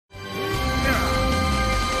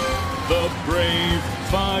The brave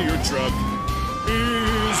fire truck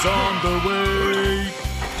is on the way.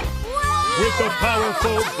 With a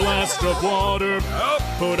powerful blast of water,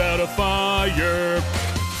 put out a fire.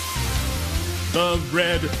 The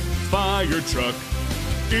red fire truck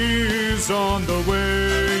is on the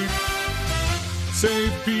way.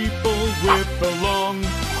 Save people with a long,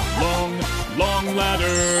 long, long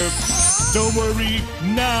ladder. Don't worry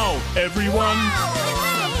now, everyone.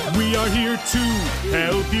 We are here to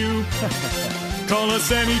help you. Call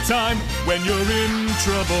us anytime when you're in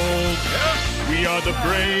trouble. We are the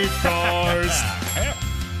Brave Cars.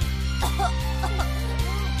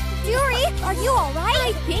 Fury, are you all right?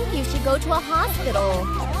 I think you should go to a hospital.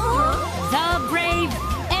 The Brave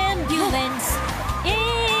Ambulance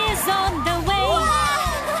is on the way.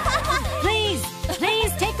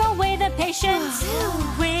 Please take away the patients.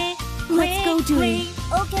 Let's go, Dewey.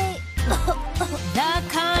 Okay. The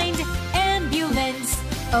kind ambulance.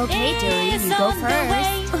 Okay, Dewey, you go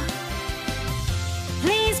first.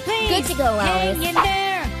 Please. Good to go, Alice. Hang in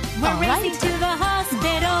there. We're racing to the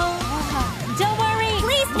hospital. Don't worry.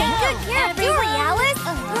 Please take good care of Fury, Alice.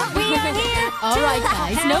 We are here. All right,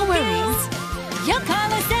 guys, no worries. You'll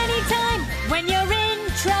call us anytime when you're in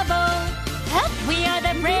trouble. We are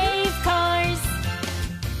the Brave Cars.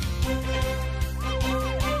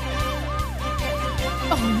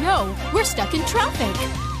 Oh no, we're stuck in traffic.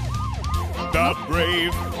 The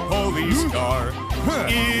brave police car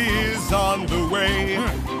is on the way.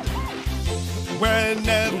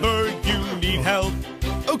 Whenever you need help,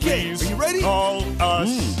 please are you ready? call us.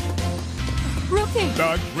 Rookie.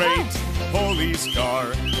 The great police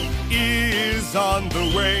car is on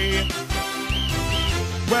the way.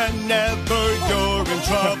 Whenever you're in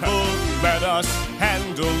trouble, let us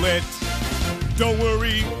handle it. Don't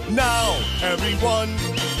worry now, everyone.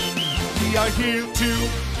 We are here to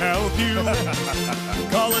help you.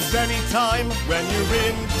 Call us anytime when you're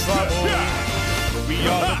in trouble. We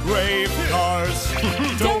are the Brave Cars.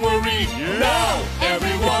 Don't worry now,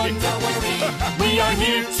 everyone. We are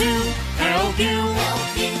here to help you.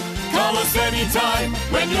 Call us anytime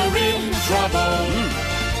when you're in trouble.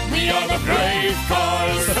 We are the Brave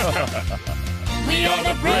Cars. We are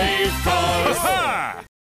the Brave Cars.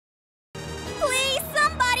 Please,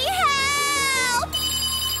 somebody help!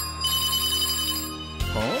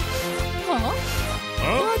 Huh?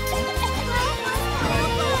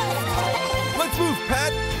 Let's move,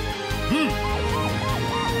 Pat.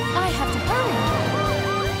 I have to hurry.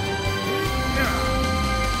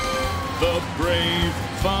 The brave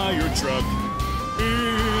fire truck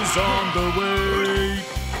is on the way.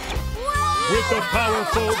 With a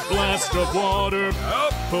powerful blast of water,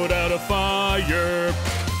 put out a fire.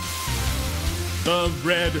 The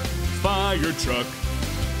red fire truck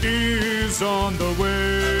is on the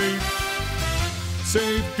way.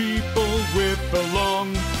 Save people with a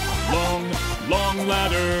long, long, long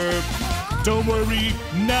ladder. Don't worry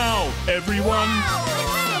now, everyone.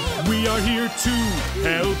 We are here to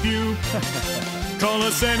help you. Call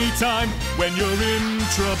us anytime when you're in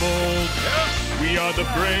trouble. We are the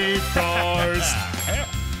Brave Cars.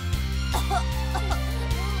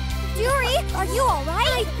 Fury, are you all right?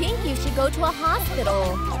 I think you should go to a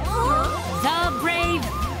hospital. The Brave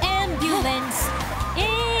Ambulance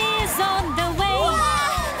is on the way.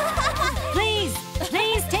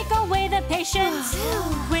 Please take away the patients.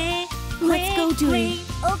 Let's go, Dewey.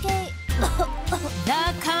 Okay.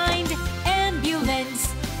 The kind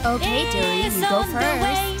ambulance. Okay, Dewey, is you go on the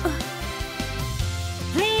way. first.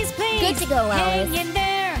 Please. Good to go, Alice. Hang in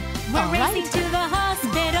there. We're All racing right. to the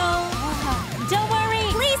hospital. Don't worry.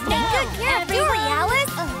 Please take good care of Fury,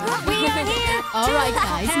 Alice. We are here. All right,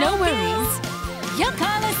 guys, no worries. You'll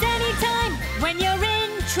call us anytime when you're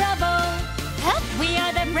in trouble. We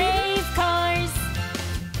are the Brave Cars.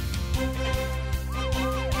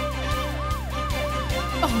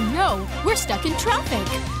 Oh no, we're stuck in traffic.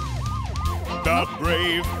 The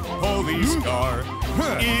brave police car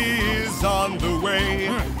is on the way.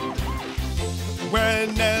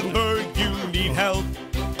 Whenever you need help,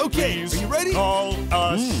 please are you ready? call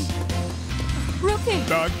us. Rookie.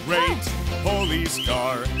 The great police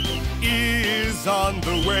car is on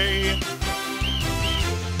the way.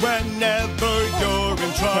 Whenever you're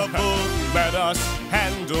in trouble, let us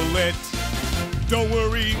handle it. Don't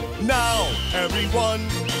worry now, everyone.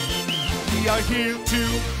 We are here to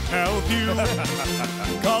help you.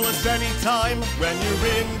 Call us anytime when you're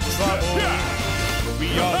in trouble.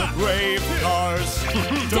 We are the Brave Cars.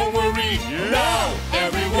 Don't worry now,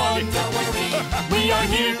 everyone. We are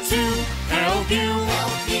here to help you.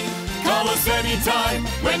 Call us anytime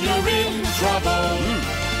when you're in trouble.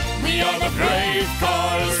 We are the Brave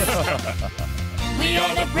Cars. We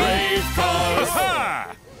are the brave cars.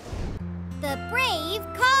 Ha! The brave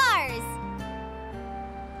cars.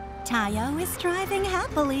 Tayo is driving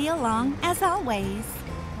happily along as always.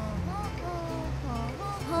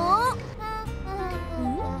 Huh?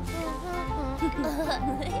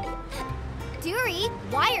 Duri,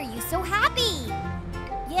 why are you so happy?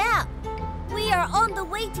 Yeah, we are on the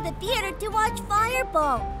way to the theater to watch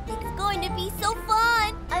Fireball. It's going to be so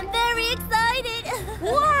fun. I'm very excited.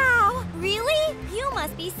 Wow! Really? You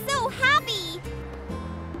must be so happy.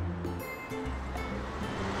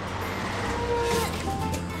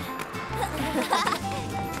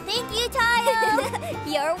 Thank you, Tayo.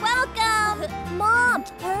 You're welcome. Mom,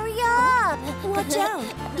 hurry up. Watch out.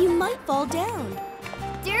 You might fall down.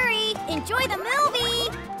 Duri, enjoy the movie.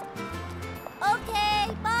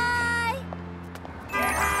 Okay, bye.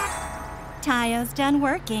 Tayo's done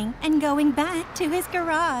working and going back to his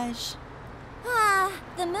garage. Ah,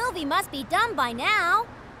 the movie must be done by now.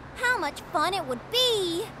 How much fun it would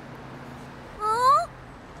be. Oh?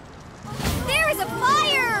 There is a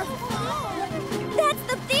fire! That's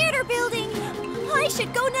the theater building! I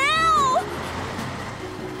should go now!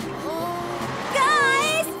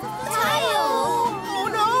 Guys! Tayo! Oh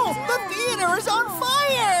no, the theater is on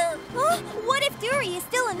fire. What if Duri is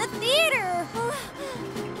still in the theater?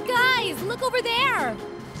 Guys, look over there.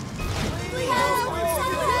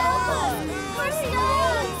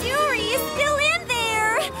 Duri is still in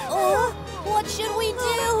there! Oh, what should we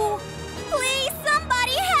do? Please,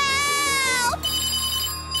 somebody help!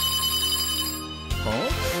 Huh?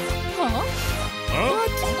 Huh? Huh?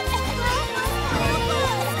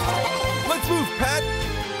 Let's move, Pat.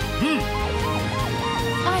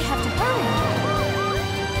 I have to hurry.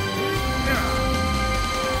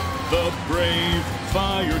 The brave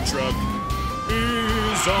fire truck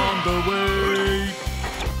is on the way.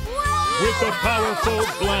 With a powerful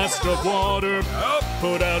blast of water,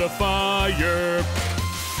 put out a fire.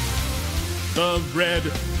 The red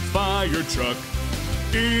fire truck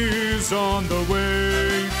is on the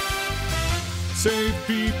way. Save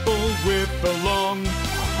people with the long,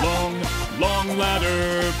 long, long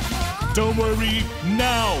ladder. Don't worry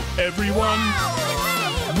now, everyone.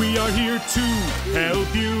 We are here to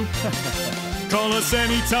help you. Call us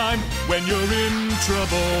anytime when you're in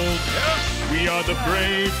trouble. We are the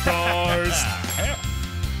brave cars.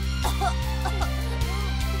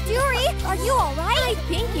 Duri, are you all right? I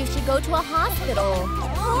think you should go to a hospital.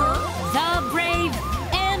 The brave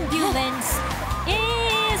ambulance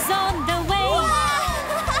is on the way.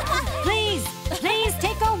 Please, please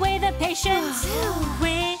take away the patients.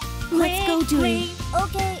 Let's go, Duri.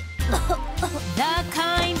 Okay. The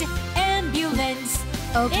kind ambulance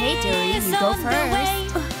Okay, Duri, is you go on the way.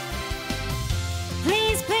 first.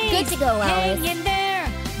 Please, please, Good to go, hang Alice. in there.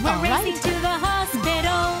 We're All racing right. to the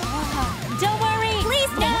hospital. Don't worry. Please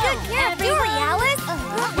take now, good care of Duri, everyone. Alice.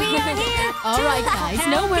 We are here. All to right, guys,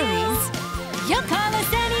 no help worries. You call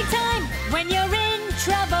us anytime when you're in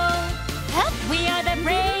trouble. Help! We are the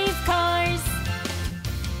brave cars.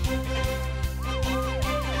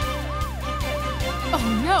 Oh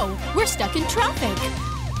no, we're stuck in traffic.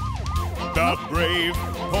 The brave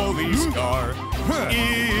police car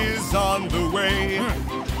is on the way.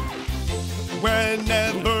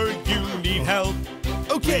 Whenever you need help,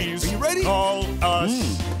 Okay, are you ready? call us.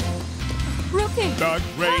 Rookie. The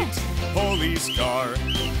great police car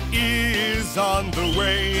is on the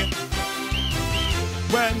way.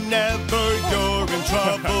 Whenever you're in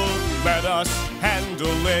trouble, let us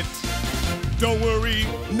handle it. Don't worry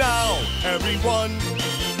now, everyone.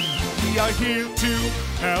 We are here to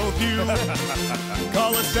help you.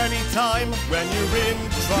 Call us anytime when you're in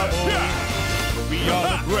trouble. We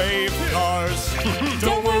are the brave cars.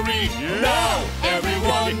 Don't worry now,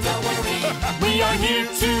 everyone. We are here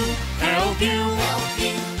to help you.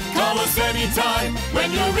 Call us anytime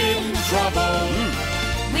when you're in trouble.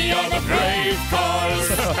 We are the brave cars.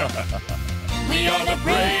 We are the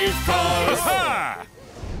brave cars.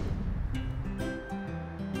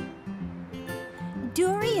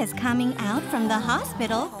 Duri is coming out from the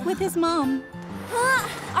hospital with his mom.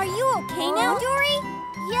 Are you okay now, Duri?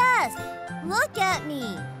 Yes. Look at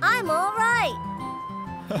me. I'm all right.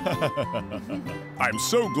 I'm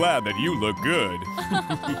so glad that you look good.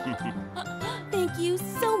 Thank you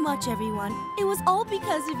so much, everyone. It was all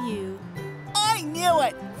because of you. I knew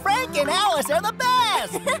it! Frank and Alice are the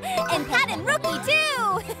best! And Pat and Rookie,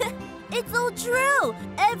 too! It's all true!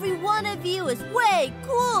 Every one of you is way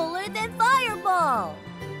cooler than Fireball!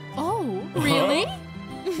 Oh, really?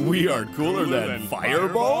 We are cooler than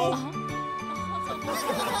Fireball?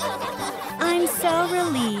 I'm so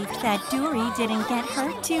relieved that Duri didn't get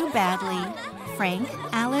hurt too badly. Frank,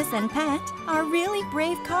 Alice, and Pat are really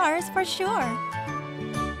brave cars for sure.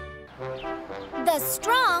 The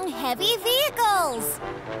strong, heavy vehicles.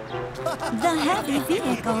 The heavy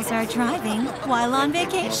vehicles are driving while on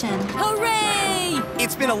vacation. Hooray!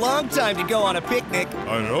 It's been a long time to go on a picnic.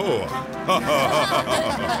 I know.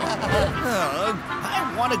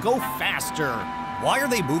 I want to go faster. Why are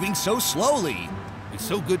they moving so slowly? It's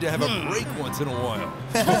so good to have a break once in a while.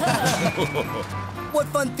 What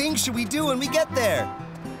fun things should we do when we get there?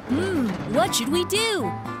 What should we do?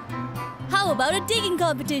 How about a digging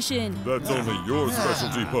competition? That's only your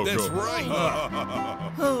specialty, Poco. That's right.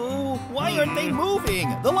 Oh, why aren't they moving?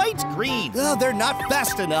 The light's green. Oh, they're not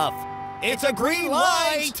fast enough. It's a green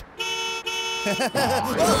light.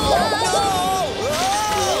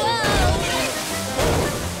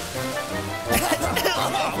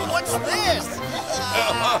 What's this?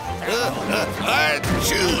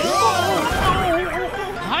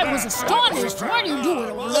 I was astonished. What are you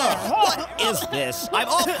doing? What is this? I'm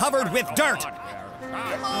all covered with dirt.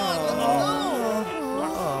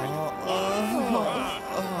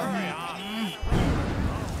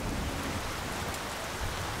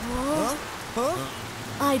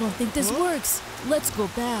 I don't think this works. Let's go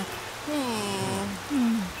back.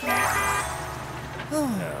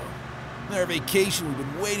 Our vacation we've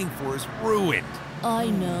been waiting for is ruined. I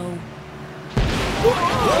know.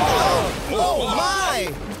 Oh,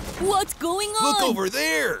 my! What's going on? Look over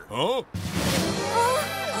there. Huh?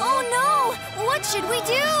 Oh no! What should we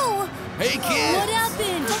do? Hey, kids. What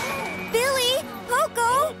happened? Billy,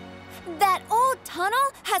 Poco, that old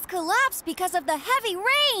tunnel has collapsed because of the heavy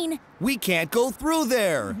rain. We can't go through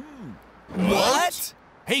there. What?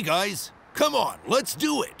 Hey, guys. Come on, let's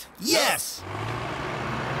do it. Yes!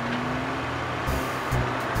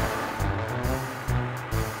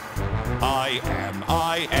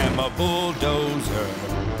 I am a bulldozer.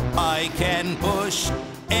 I can push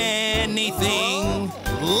anything.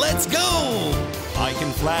 Let's go! I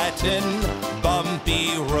can flatten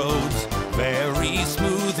bumpy roads very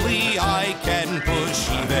smoothly. I can push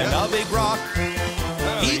even a big rock,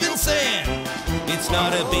 even sand. It's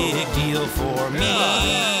not a big deal for me.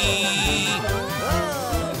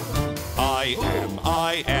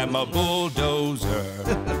 I am a bulldozer.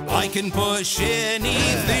 I can push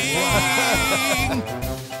anything.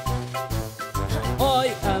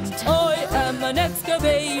 I am an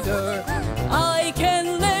excavator. I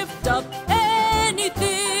can lift up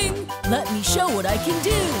anything. Let me show what I can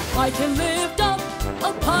do. I can lift up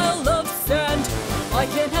a pile of sand. I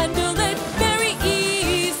can handle it very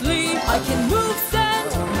easily. I can move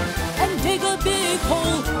sand and dig a big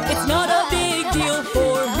hole. It's not a big deal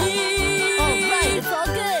for me. All right, it's all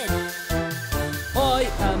good.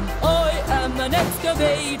 I am an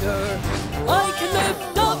excavator. I can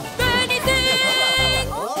lift up anything.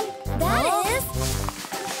 That is...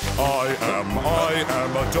 I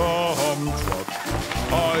am a dump truck.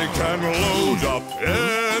 I can load up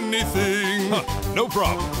anything. No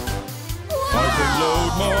problem. I can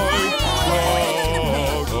load my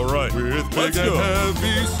truck. All right, with big and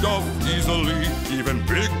heavy stuff easily, even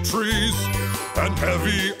big trees and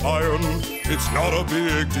heavy iron. It's not a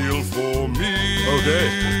big deal for me. Okay,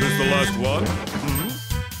 is this the last one?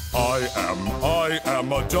 I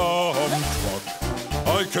am a dump truck.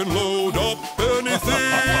 I can load up anything.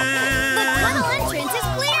 The tunnel entrance is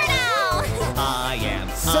clear now.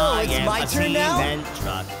 So it's my turn now? Cement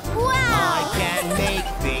truck. Wow. I can make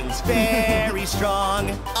things very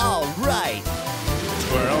strong. All right.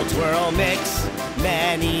 Twirl, twirl, mix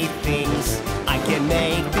many things. I can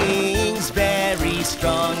make things very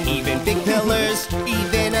strong. Even big pillars,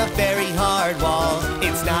 even a very hard wall.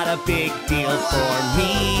 It's not a big deal for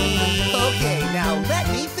me. Okay, now let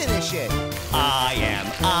me finish it. I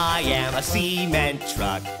am a cement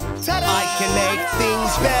truck. I can make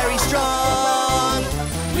things very strong.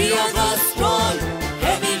 We are the strong,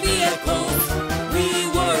 heavy vehicles. We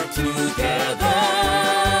work together.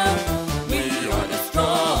 We are the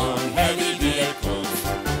strong, heavy vehicles.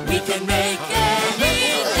 We can make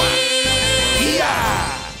anything.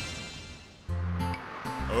 Yeah!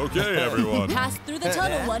 Okay, everyone. Pass through the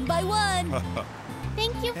tunnel one by one.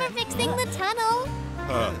 Thank you for fixing the tunnel.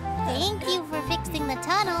 Thank you for fixing the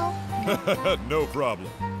tunnel. No problem.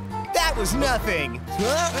 That was nothing.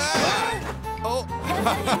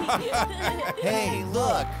 Hey,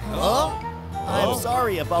 look. I'm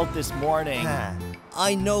sorry about this morning.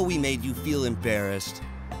 I know we made you feel embarrassed.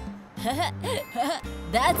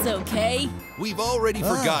 That's okay. We've already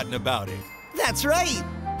forgotten about it. That's right.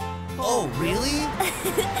 Oh, really?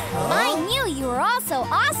 I knew you were all so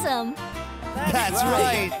awesome. That's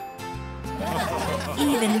right.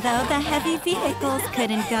 Even though the heavy vehicles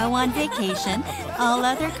couldn't go on vacation, all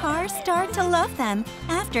other cars start to love them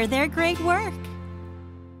after their great work.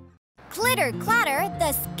 Clitter Clatter,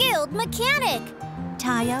 the skilled mechanic.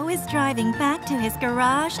 Tayo is driving back to his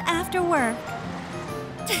garage after work.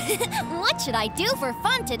 What should I do for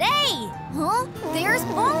fun today? Huh? There's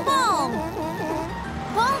Bong Bong.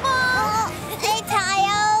 Bong Bong! Hey,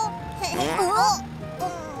 Tayo!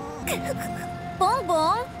 Bong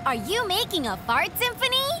Bong, are you making a fart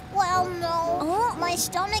symphony? Well, no. My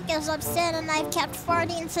stomach is upset and I've kept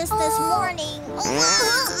farting since this morning.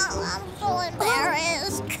 I'm so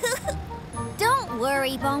embarrassed. Don't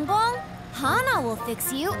worry, Bong Bong. Hana will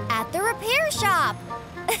fix you at the repair shop.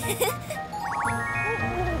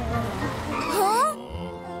 Huh?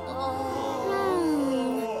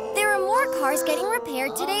 There are more cars getting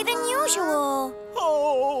repaired today than usual.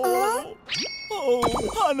 Oh,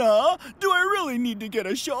 Hana, do I really need to get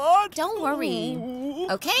a shot? Don't worry.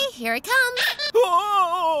 Okay, here it comes.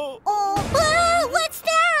 What's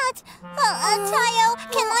that? Tayo,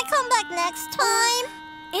 can I come back next time?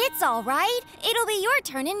 It's all right. It'll be your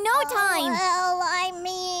turn in no time. Well, I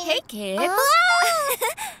mean... Hey, kids.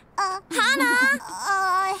 Hana!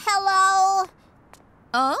 Hello?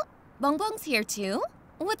 Oh, Bong Bong's here too.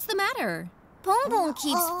 What's the matter? Bong Bong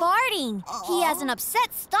keeps farting. He has an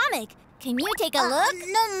upset stomach. Can you take a look?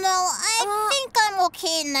 No, I think I'm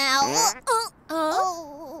okay now.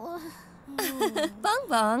 Bong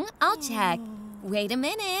Bong, I'll check. Wait a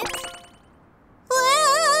minute.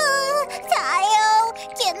 Tayo,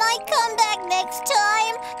 can I come back next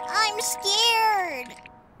time? I'm scared.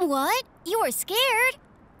 What? You were scared?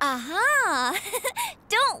 Aha!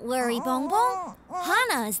 Don't worry, Bong Bong.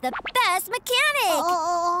 Hana is the best mechanic.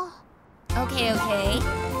 Okay.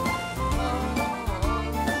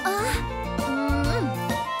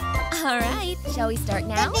 All right, shall we start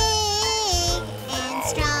now? Big and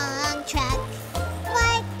strong truck.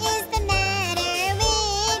 What is the matter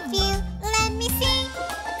with you? Let me see.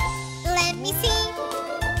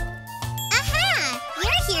 Aha!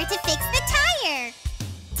 You're here to fix the tire.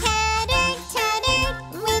 Tattered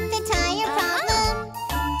with the tire problem.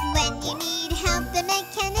 When you need help, the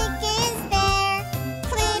mechanic is there.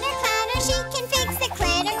 Clitter Clatter, she can fix the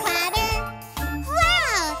clitter clatter.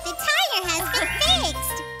 Wow! The tire has been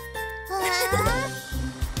fixed.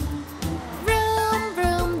 Vroom,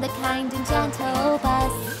 vroom, the kind and gentle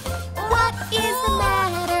bus. What is the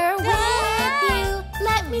matter with you?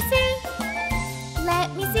 Let me see.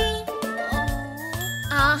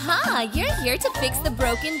 Aha, you're here to fix the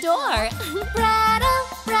broken door. Rattle,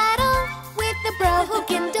 with the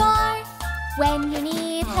broken door. When you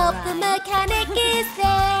need help, the mechanic is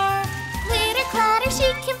there. Clitter Clatter,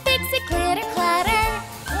 she can fix it, clitter clatter.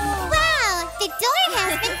 Wow! The door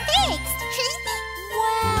has been fixed!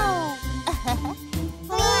 Wow!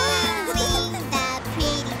 Wee, the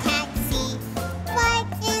pretty taxi. What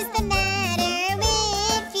is the matter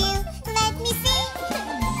with you? Let me see.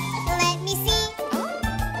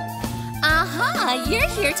 Aha, you're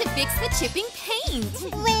here to fix the chipping paint.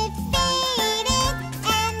 With faded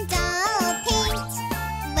and dull paint.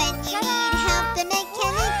 When you need help, the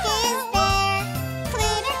mechanic is there.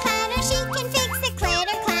 Clitter Clatter, she can fix the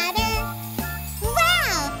clitter clatter.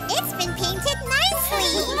 Wow! It's been painted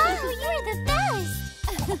nicely! Wow, you're the best!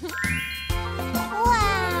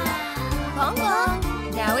 Wow! Bong Bong,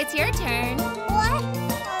 now it's your turn. What?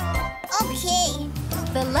 Okay.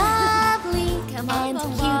 The lovely, and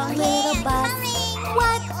cute little bus.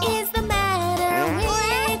 What is the matter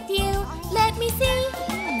with you? Let me see.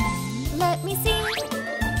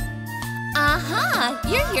 Aha,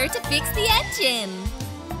 you're here to fix the engine.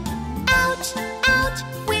 Ouch,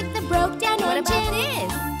 with the broke down engine. What about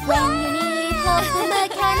this? When you need help, the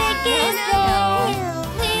mechanic is there.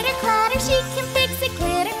 Clitter Clatter, she can fix it,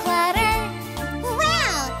 clitter clatter.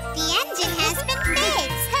 Wow! The engine has been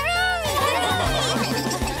fixed! Hooray!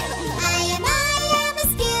 I am a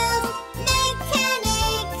skilled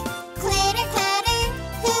mechanic. Clitter Clatter,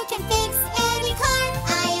 who can fix any car?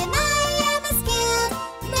 I am a skilled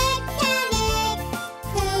mechanic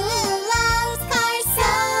who loves cars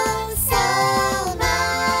so much.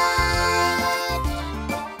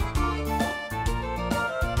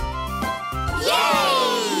 Yay!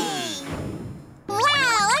 Wow,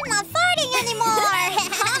 I'm not farting anymore!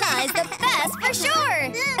 Hana is the best for sure.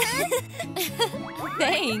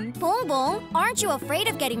 Thanks. Bong Bong, aren't you afraid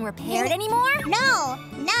of getting repaired anymore? No,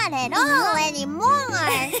 not at all anymore.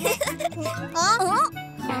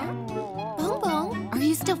 Bong Bong, are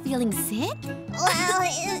you still feeling sick? Well,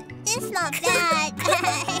 it's not that.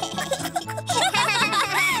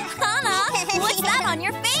 Hana, what's that on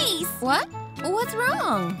your face? What? What's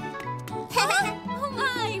wrong?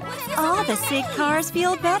 All the sick cars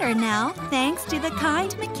feel better now, thanks to the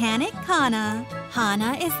kind mechanic, Hana.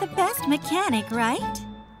 Hana is the best mechanic, right?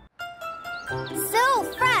 So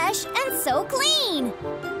fresh and so clean.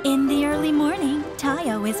 In the early morning,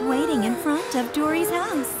 Tayo is waiting in front of Dory's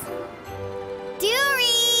house.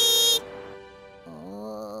 Dory!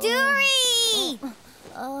 Dory!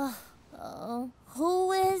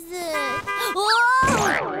 Who is it?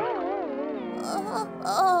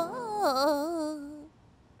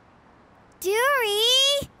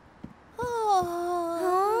 Dory?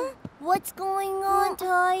 Huh? What's going on,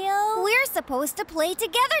 Tayo? We're supposed to play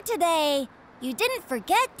together today. You didn't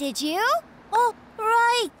forget, did you? Oh,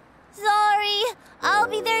 right. Sorry. I'll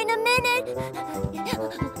be there in a minute.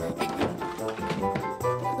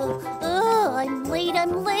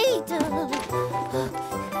 I'm late.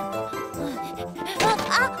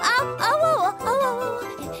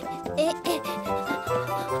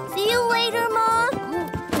 See you later, Mom.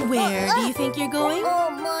 Where do you think you're going? Oh,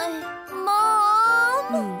 my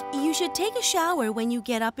Mom. You should take a shower when you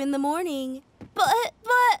get up in the morning. But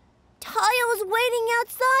Tayo's waiting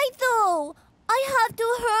outside, though. I have to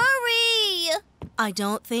hurry. I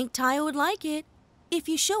don't think Tayo would like it if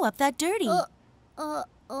you show up that dirty.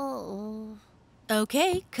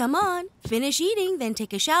 Okay, come on. Finish eating, then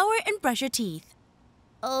take a shower and brush your teeth.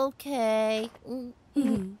 Okay.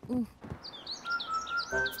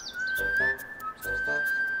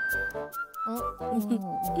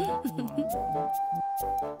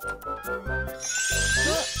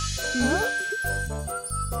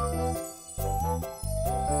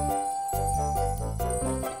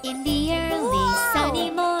 In the early sunny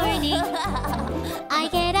morning, I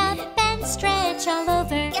get up and stretch all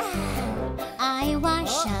over. I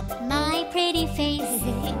wash up my pretty face,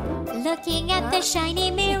 looking at the shiny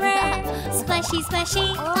mirror. Splashy,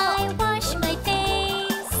 splashy, I wash my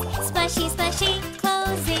face. Splashy, splashy,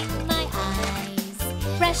 closing my eyes.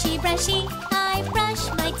 Brushy, brushy, I brush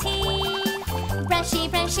my teeth. Brushy,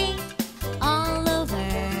 brushy, all over.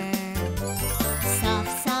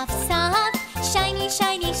 Soft, soft, soft, shiny,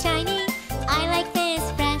 shiny, shiny. I like this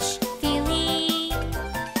fresh feeling.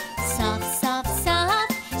 Soft, soft,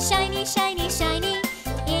 soft, shiny, shiny, shiny.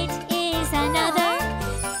 It is another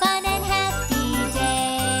fun and happy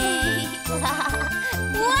day.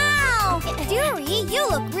 Wow! Dory, you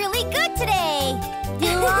look really good today. Do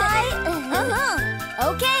I?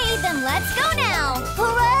 Okay, then let's go now.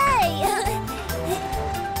 Hooray!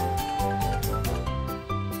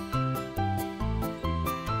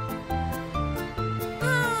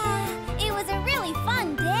 It was a really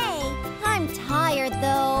fun day. I'm tired,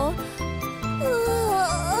 though.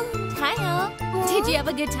 Tayo, did you have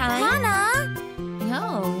a good time? Hana!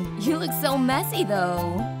 No, you look so messy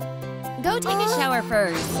though. Go take a shower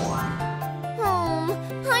first.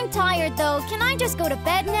 I'm tired, though. Can I just go to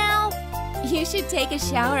bed now? You should take a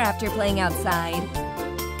shower after playing outside.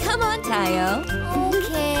 Come on, Tayo.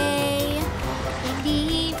 Okay. In the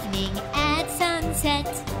evening at sunset,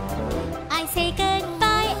 I say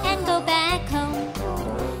goodbye and go back home.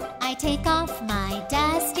 I take off my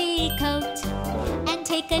dusty coat and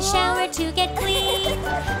take a shower to get clean.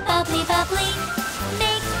 Bubbly, bubbly,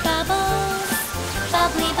 make bubbles.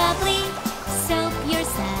 Bubbly, bubbly, soap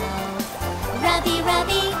yourself. Rubby,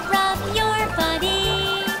 rubby, rub your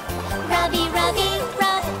body. Rubby, rubby,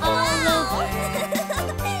 rub all over.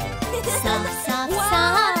 Soft, soft,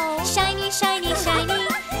 soft, shiny, shiny, shiny.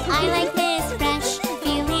 I like this fresh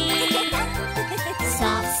feeling.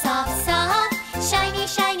 Soft, soft, soft, shiny,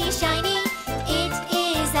 shiny, shiny. It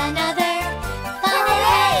is another fun and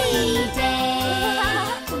happy day.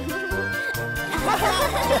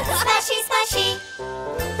 Splashy, splashy,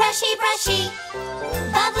 brushy, brushy,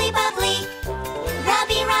 bubbly, bubbly,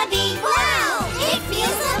 rubby, rubby. Wow, it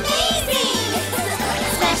feels amazing.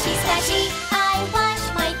 Splashy, splashy, I wash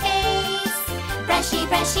my face. Brushy,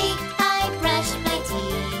 brushy, I brush my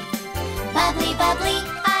teeth. Bubbly, bubbly,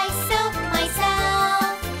 I soap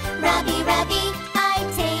myself. Rubby, rubby, I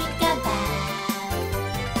take a bath.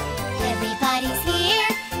 Everybody's here,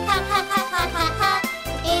 ha ha ha ha ha ha.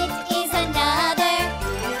 It is another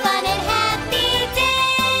fun and happy day.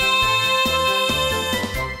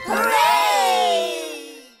 Hooray!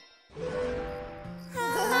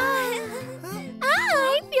 I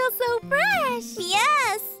feel so fresh.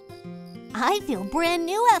 Yes. I feel brand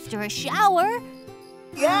new after a shower.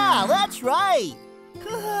 Yeah, that's right.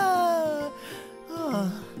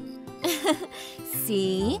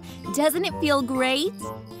 See? Doesn't it feel great?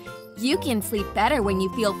 You can sleep better when you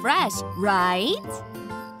feel fresh, right?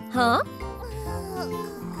 Huh?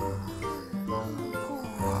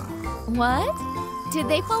 What? Did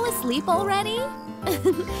they fall asleep already?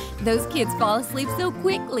 Those kids fall asleep so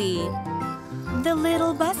quickly. The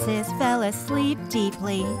little buses fell asleep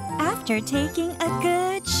deeply after taking a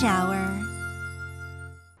good shower.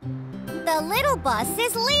 The little bus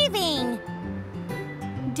is leaving.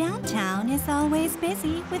 Downtown is always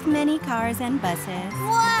busy with many cars and buses.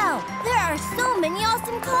 Wow, there are so many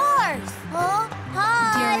awesome cars. Oh,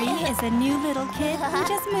 hi. Dury is a new little kid who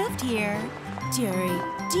just moved here. Dury,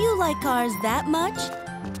 do you like cars that much?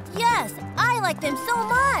 Yes, I like them so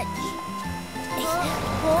much.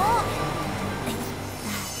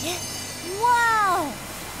 Wow!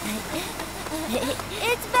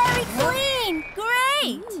 It's very clean.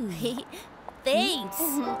 Great. Thanks.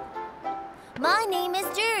 My name is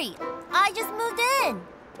Dury. I just moved in.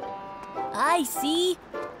 I see.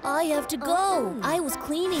 I have to go. I was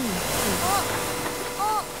cleaning.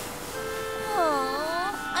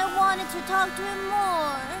 I wanted to talk to him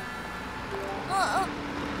more.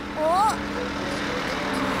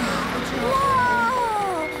 Whoa!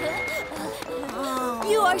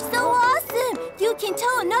 You are so awesome! You can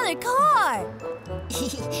tow another car!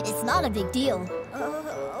 It's not a big deal.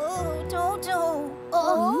 Toto.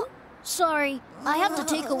 Oh? Sorry, I have to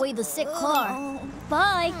take away the sick car.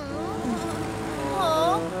 Bye.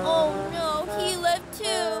 Oh no, he left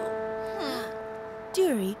too.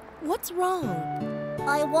 Dury, what's wrong?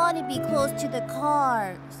 I want to be close to the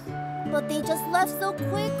cars, but they just left so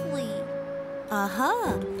quickly.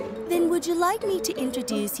 Aha! Then would you like me to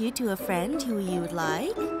introduce you to a friend who you would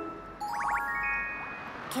like?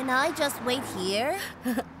 Can I just wait here?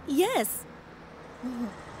 Yes.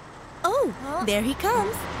 Oh, there he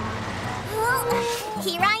comes.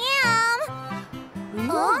 Here I am.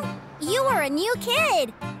 Huh? You are a new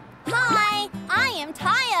kid. Hi, I am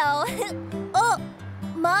Tayo. Oh,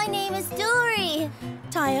 my name is Dury.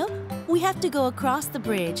 Tayo, we have to go across the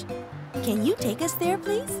bridge. Can you take us there,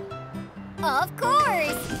 please? Of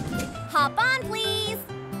course. Hop on, please.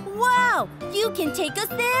 Wow, you can take us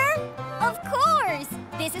there? Of course.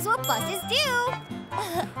 This is what buses do.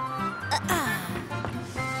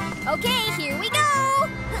 Okay, here we go.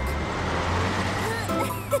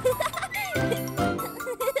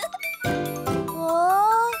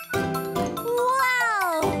 Oh,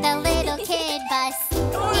 wow. The little kid bus is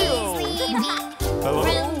leaving.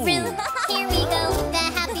 Vroom, vroom. Here we go. The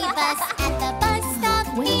happy bus at the bus stop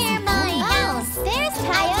near my house. There's I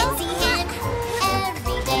Tayo. can see him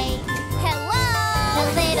every day. Hello. The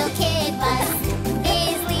little kid bus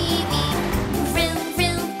is leaving. Vroom,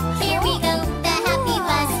 vroom. Here we go. The happy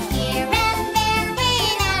bus here and there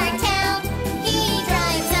in our town. He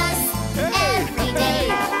drives us every day.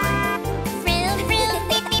 Vroom, vroom.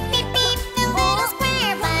 Beep, beep, beep, beep. The little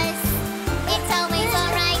square bus. It's always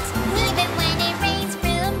alright, even when it rains.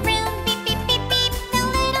 Vroom, vroom. Beep, beep, beep, beep. The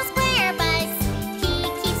little square bus. He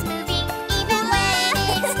keeps moving even when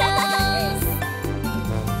it snows.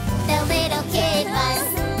 The little kid bus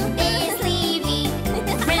is leaving.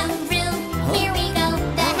 Vroom, vroom. Here we go.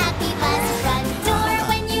 The happy bus. Front door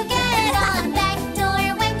when you get on. Back door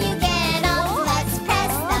when you get off. Let's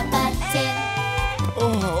press the button.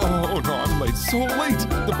 Oh, no, I'm late. So late.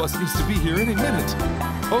 The bus needs to be here any minute.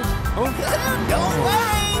 Oh. Don't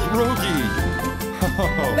worry. Rogie.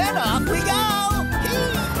 Oh. Then off we go.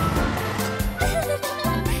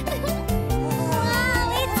 Wow,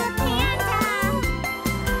 it's a panda.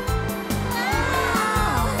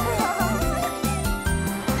 Wow.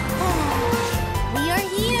 We are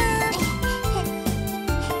here.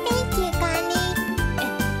 Thank you, Connie.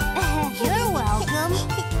 You're welcome.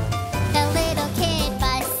 The little kid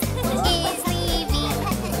bus is leaving.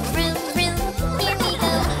 Vroom, vroom. Here we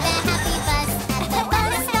go. The happy bus at the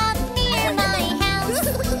bus stop near my house.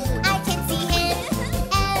 I can see him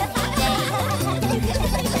every day.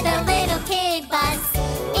 The little kid bus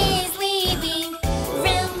is leaving.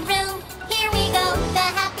 Vroom, vroom. Here we go. The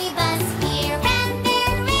happy bus here and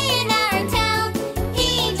there in our town. He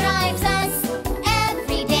drives us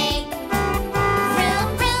every day. Vroom,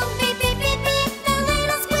 vroom, beep, beep, beep, beep. The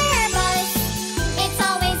little square bus. It's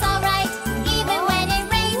always alright, even when it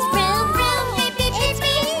rains. Vroom, vroom, beep, beep, beep,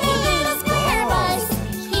 beep. The little square bus.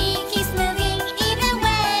 He keeps moving even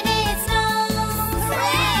when it snows.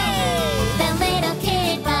 The little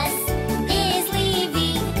kid bus is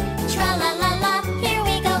leaving. Tra-la-la-la, here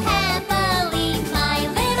we go happily. My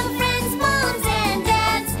little friends, moms and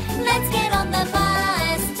dads, let's get on the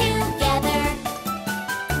bus together.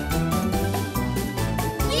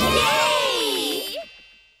 Yay!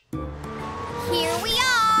 Here we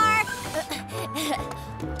are.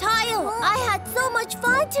 Tayo, I had so much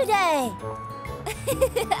fun today.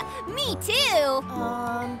 Me too.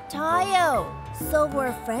 Tayo, so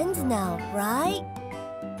we're friends now, right?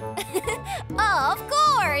 Of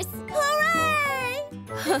course! Hooray!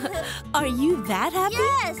 Are you that happy?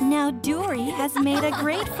 Yes! Now Dory has made a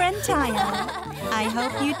great friend, Taya. I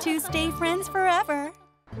hope you two stay friends forever.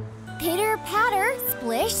 Pitter patter,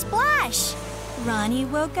 splish splash. Ronnie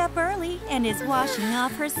woke up early and is washing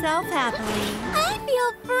off herself happily. I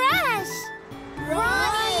feel fresh.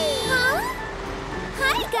 Ronnie! Huh?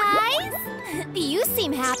 Hi, guys. You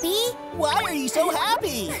seem happy. Why are you so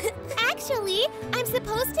happy? Actually, I'm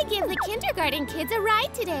supposed to give the kindergarten kids a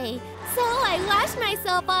ride today, so I washed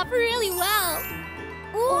myself off really well.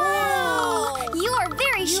 Wow! You are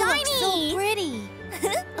very shiny. You look so pretty.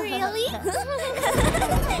 Really?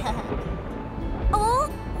 Oh,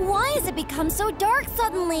 why has it become so dark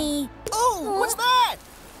suddenly? Oh, what's that?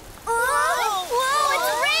 Oh, whoa,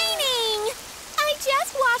 it's raining! I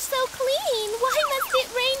just washed so clean. Why must it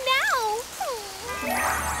rain now?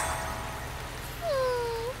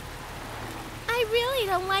 I really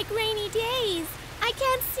don't like rainy days. I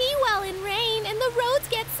can't see well in rain and the roads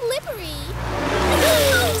get slippery.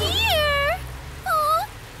 Oh dear! Oh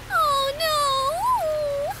no!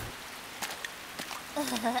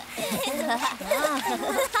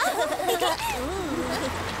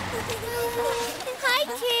 Hi,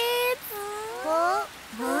 kids!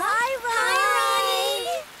 Hi, Ronnie!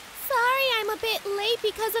 Sorry I'm a bit late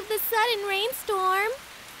because of the sudden rainstorm.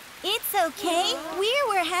 It's okay. We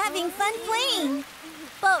were having fun playing.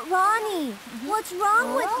 But Ronnie, what's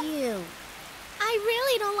wrong with you? I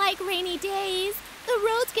really don't like rainy days. The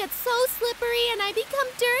roads get so slippery and I become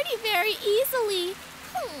dirty very easily.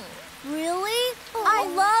 Really? I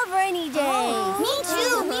love rainy days. Me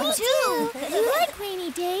too. You like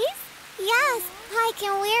rainy days? Yes, I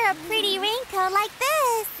can wear a pretty raincoat like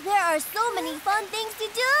this. There are so many fun things to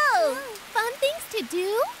do. Fun things to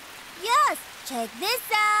do? Yes, check this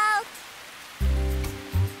out.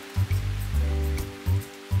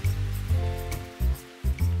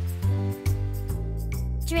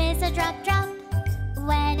 Drizzle, drop, drop.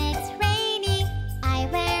 When it's rainy, I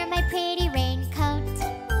wear my pretty raincoat.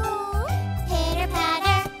 Pitter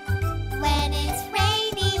patter. When it's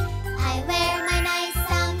rainy, I wear my nice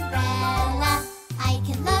umbrella. I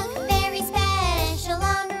can look very special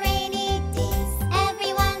on rainy days.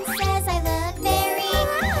 Everyone says I look very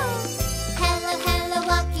nice. Hello, hello,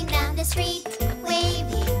 walking down the street,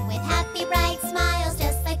 waving with happy bright smiles,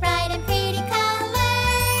 just like bright and pretty colors.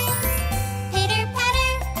 Pitter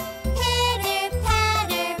patter, pitter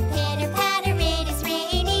patter, pitter patter, it is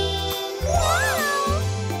raining. Wow!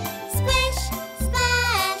 Splish,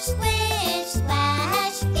 splash, splish,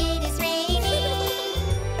 splash, it is raining.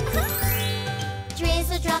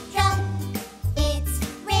 Drizzle, drop, drop, it's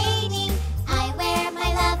raining. I wear my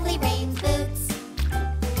lovely rain boots.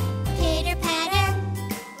 Pitter patter,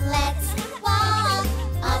 let's walk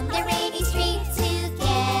on the rainy street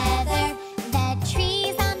together. The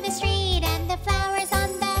trees on the street and the flowers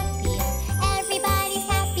on the field. Everybody's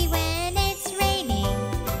happy when it's raining.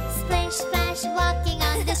 Splish, splash, walking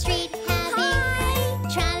on the street, having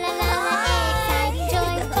tra-la-la-la, exciting,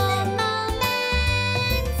 joyful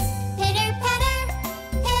moments. Pitter patter,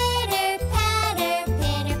 pitter patter,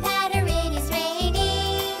 pitter patter, it is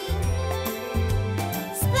raining.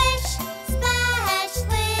 Splish, splash,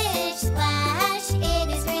 splish, splash, it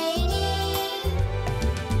is raining.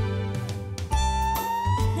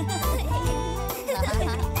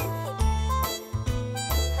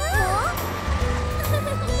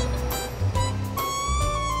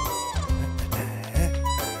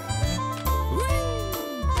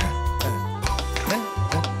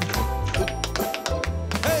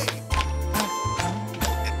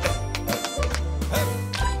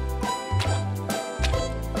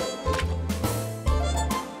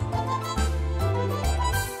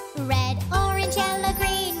 Red, orange, yellow,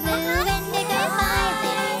 green, blue, indigo,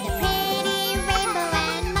 violet, a pretty rainbow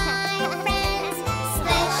and my friends.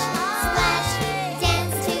 Splish, splash,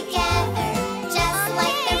 dance together, just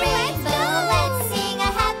like the rainbow. Let's sing a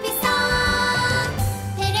happy song.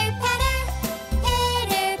 Pitter patter,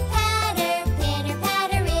 pitter patter, pitter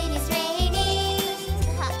patter, it is raining.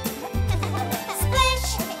 Splish,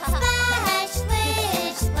 splash,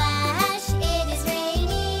 splish, splash, it is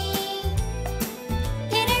raining.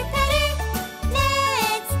 Pitter patter,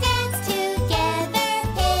 let's dance together.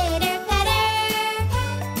 Pitter patter,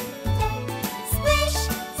 splish,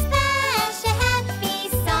 splash, a happy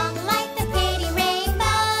song like the pretty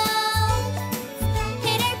rainbow.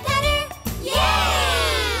 Pitter patter, yeah!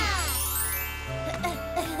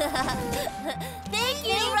 Thank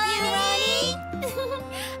you, Ronnie.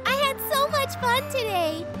 I had so much fun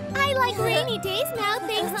today. I like rainy days now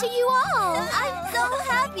thanks to you all. I'm so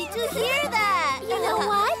happy to hear that. You know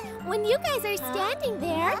what? when you guys are standing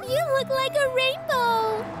there, you look like a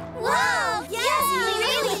rainbow. Wow, yes, we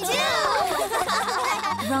really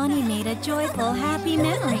do. Ronnie made a joyful, happy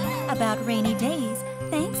memory about rainy days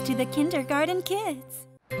thanks to the kindergarten kids.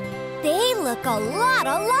 They look a lot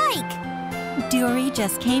alike. Dury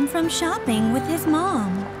just came from shopping with his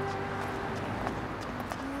mom.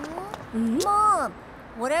 Mom,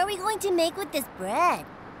 what are we going to make with this bread?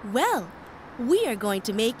 Well, we are going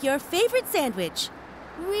to make your favorite sandwich.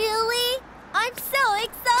 Really? I'm so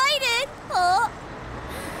excited! Oh.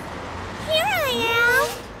 Here I am.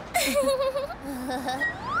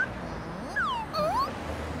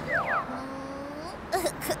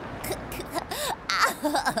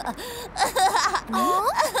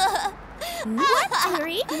 What,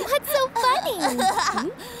 Dury? What's so funny?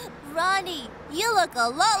 Ronnie, you look a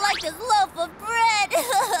lot like this loaf of bread.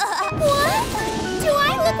 What? Do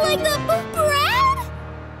I look like the bread?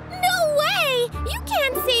 No way! You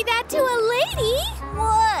can't say that to a lady!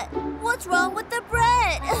 What? What's wrong with the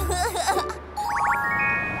bread?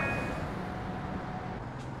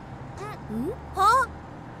 Huh?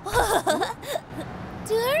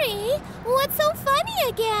 Dury, what's so funny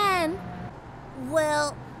again?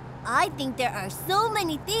 Well, I think there are so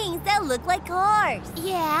many things that look like cars.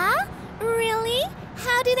 Yeah? Really?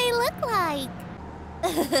 How do they look like?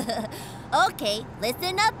 Okay,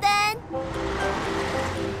 listen up then.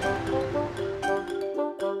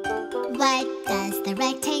 What does the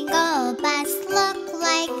rectangle bus look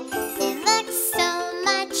like? It looks so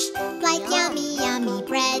much like yummy, yummy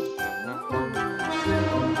bread.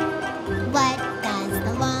 What does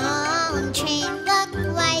the long train look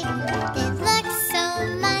like? It looks so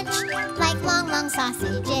much like long, long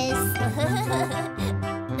sausages.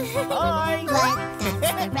 Hi! What does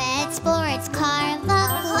the red sports car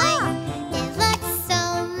look like? It looks so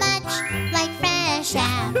much like fresh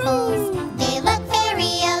apples. They look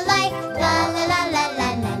very alike, la la la la la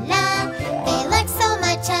la la. They look so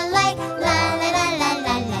much alike, la la la la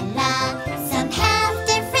la la la. Some have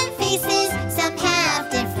different faces, some have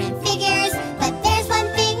different figures, but there's one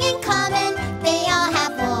thing in common, they all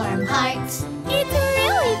have warm hearts. It's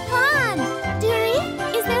really fun. Dury,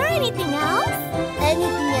 is there anything else?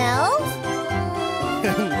 Anything else?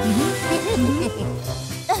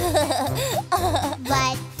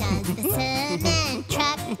 What does the cement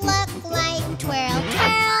truck look like? Twirl,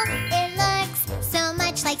 twirl, it looks so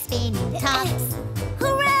much like spinning tops.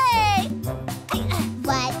 Hooray!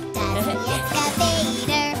 What does the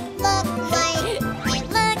excavator look like? It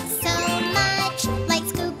looks so much like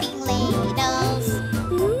scooping ladles.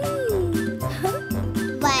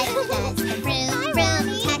 What does the vroom vroom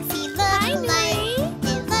taxi look like?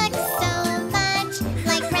 It looks so much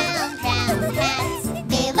like round round hats.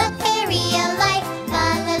 They look very alike, la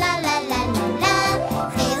la la la la la la.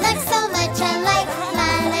 They look so much alike, la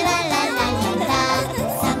la la la la la la.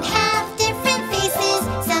 Some have different faces,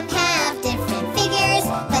 some have different figures,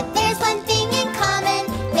 but there's one thing in common,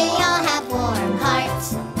 they all have warm hearts.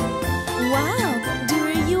 Wow,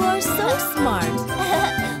 Dury, you are so smart.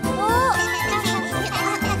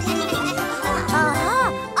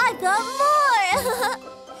 I've got more!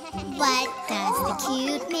 What does the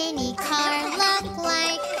cute mini car look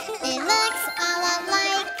like? It looks all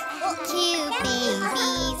alike cute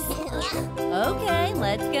babies. Okay,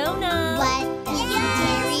 let's go now. What does the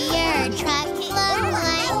interior truck look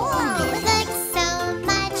like? It looks so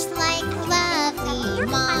much like lovely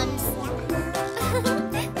moms.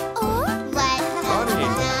 What does the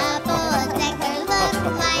double-decker look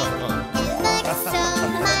like? It looks so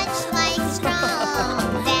much like strong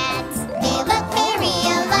dads. They look very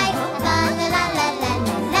alike, la la la la la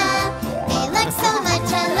la la. They look so much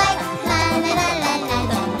alike, la la la la la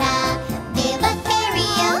la la. They look very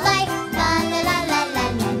alike, la la la la la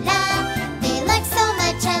la la. They look so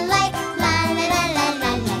much alike, la la la la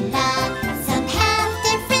la la la. Some have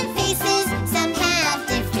different faces, some have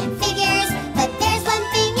different figures, but there's one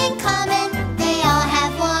thing in common, they all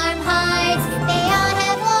have warm hearts. They all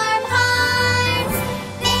have warm hearts.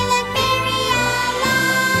 They look very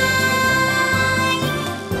alike.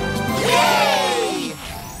 Yay!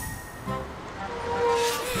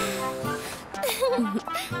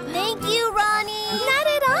 Thank you, Ronnie. Not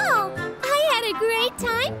at all. I had a great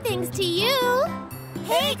time thanks to you.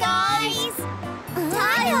 Hey, guys.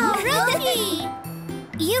 Hi, Rookie.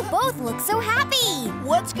 You both look so happy.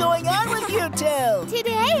 What's going on with you two?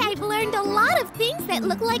 Today, I've learned a lot of things that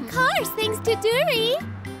look like cars thanks to Dury.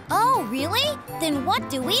 Oh, really? Then what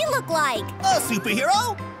do we look like? A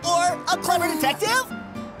superhero? Or a clever detective?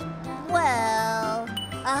 Well,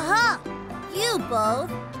 you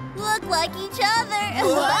both look like each other.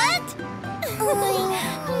 What?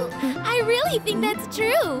 I really think that's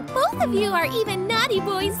true. Both of you are even naughty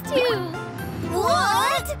boys, too.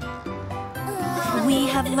 What? We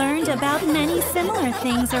have learned about many similar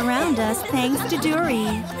things around us thanks to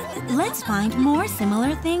Dory. Let's find more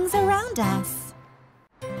similar things around us.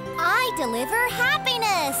 I deliver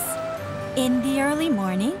happiness. In the early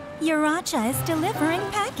morning, Yuracha is delivering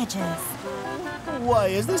packages. Why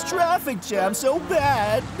is this traffic jam so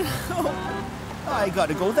bad? I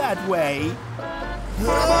gotta go that way.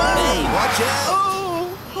 Hey, watch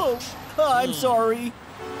out! Oh, I'm sorry.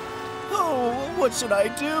 Oh, what should I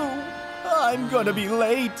do? I'm gonna be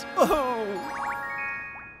late. Mom,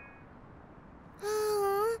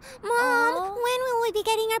 when will we be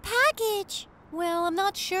getting our package? Well, I'm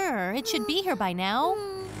not sure. It should be here by now.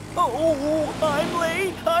 Oh, I'm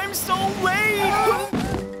late. I'm so late.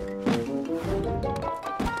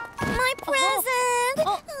 My present.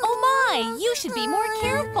 Oh my, you should be more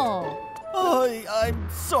careful. I'm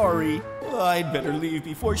sorry. I'd better leave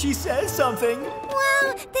before she says something.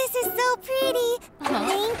 Wow, this is so pretty.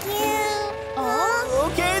 Thank you.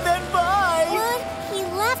 Okay, then bye. What? He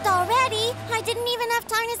left already? I didn't even have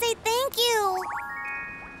time to say thank you.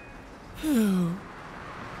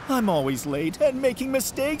 I'm always late and making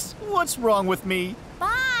mistakes. What's wrong with me?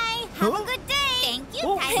 Bye. Have a good day. Thank you,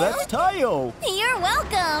 Oh, Tayo. that's Tayo. You're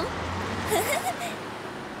welcome.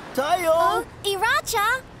 Tayo!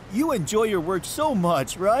 Iracha? You enjoy your work so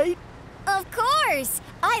much, right? Of course.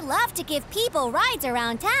 I love to give people rides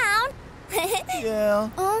around town. Yeah.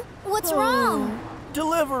 What's wrong?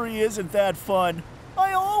 Delivery isn't that fun.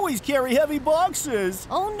 I always carry heavy boxes.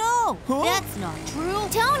 Oh no, that's not true.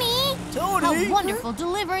 Tony! Tony! How wonderful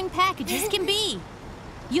delivering packages can be.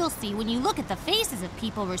 You'll see when you look at the faces of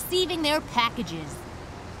people receiving their packages.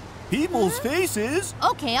 People's faces?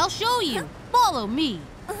 Okay, I'll show you. Follow me.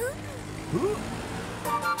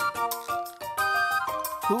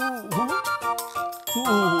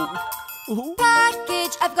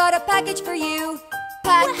 Package, I've got a package for you.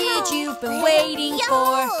 Package you've been waiting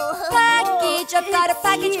for. Package, I've got a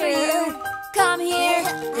package for you. Come here,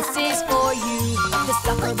 this is for you. The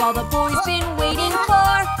supper all the boys been waiting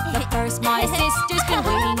for. The purse my sister's been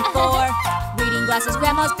waiting for. Reading glasses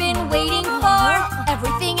grandma's been waiting for.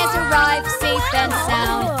 Everything has arrived safe and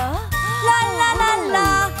sound. La la la la.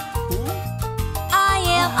 I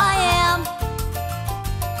am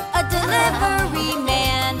a delivery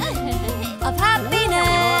man of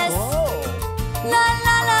happiness. La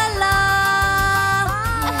la la la.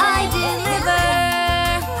 I deliver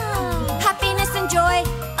happiness and joy.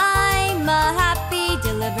 I'm a happy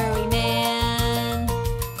delivery man.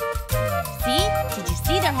 See? Did you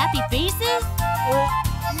see their happy faces?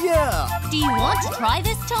 Yeah. Do you want to try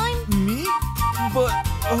this time? Me? But,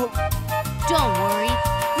 Don't worry.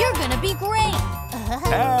 You're gonna be great.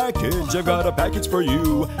 Package, I've got a package for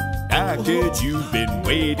you. Package you've been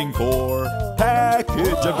waiting for.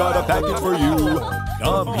 Package, I've got a package for you.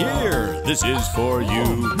 Come here, this is for you.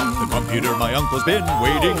 The computer my uncle's been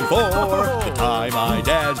waiting for. The tie my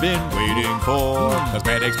dad's been waiting for.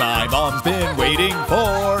 Cosmetics my mom's been waiting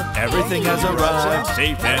for. Everything has arrived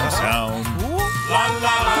safe and sound. La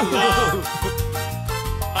la la la.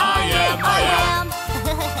 I am.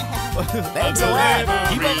 thanks a lot.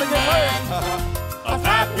 Keep up the good work. Of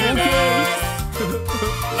happiness.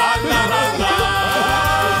 La la la la.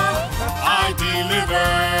 I deliver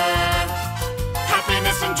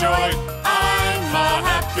happiness and joy. I'm a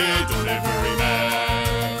happy delivery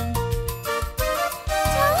man.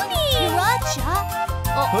 Tony! Iracha.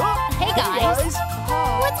 Oh, hey guys.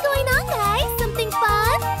 What's going on, guys? Something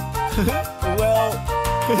fun? Well,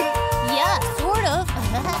 Yeah, sort of.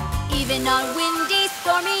 Even on windy,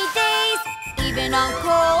 stormy days, even on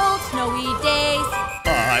cold, snowy days.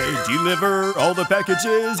 I deliver all the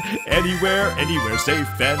packages anywhere,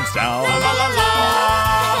 safe and sound. La la la la.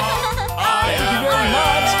 thank you very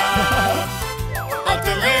much. A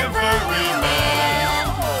delivery man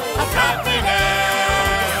of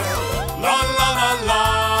happiness. La la la la.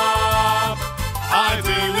 I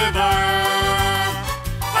deliver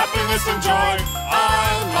happiness and joy.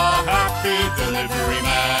 I'm a happy delivery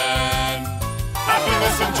man.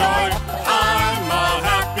 Happiness and joy. I'm a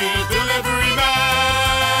happy delivery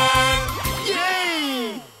man.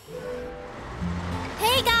 Yay!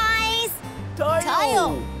 Hey, guys!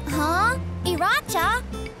 Tayo! Huh? Iracha?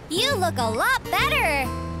 You look a lot better.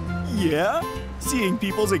 Yeah? Seeing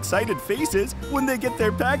people's excited faces when they get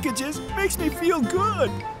their packages makes me feel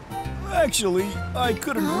good. Actually, I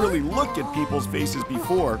couldn't really look at people's faces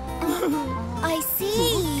before. I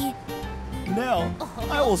see. Now,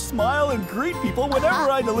 I will smile and greet people whenever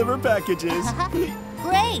I deliver packages.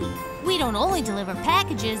 Great. We don't only deliver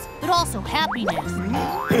packages, but also happiness.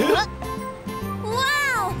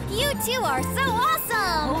 Wow! You two are so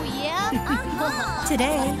awesome! Oh, yeah?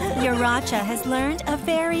 Today, Yaracha has learned a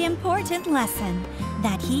very important lesson,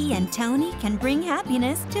 that he and Tony can bring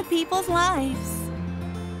happiness to people's lives.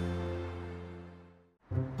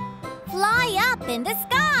 Fly up in the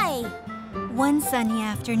sky! One sunny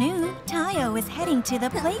afternoon, Tayo is heading to the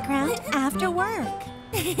playground after work.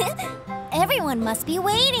 Everyone must be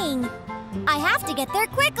waiting. I have to get there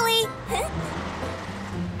quickly.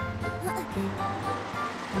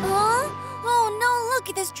 Huh? Oh no, look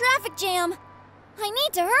at this traffic jam. I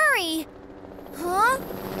need to hurry. Huh?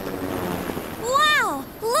 Wow,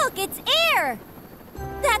 look, it's air.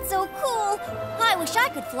 That's so cool. I wish I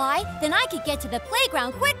could fly, then I could get to the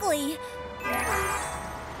playground quickly.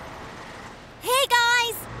 Hey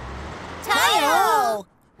guys! Tayo!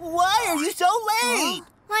 Why are you so late?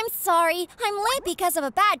 I'm sorry. I'm late because of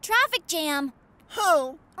a bad traffic jam.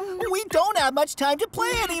 Oh, we don't have much time to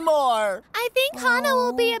play anymore. I think Hana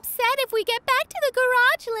will be upset if we get back to the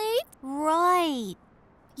garage late. Right.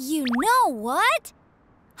 You know what?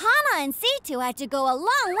 Hana and Situ had to go a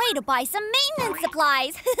long way to buy some maintenance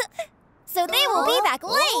supplies. So they will be back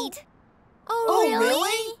late. Oh,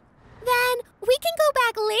 really? Then we can go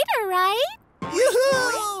back later, right?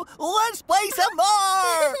 Yoo-hoo! Let's play some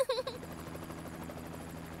more!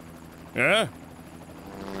 Huh?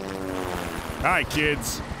 Hi,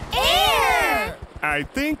 kids. Air! I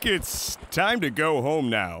think it's time to go home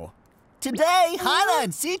now. Today, Hana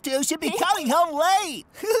and Situ should be coming home late.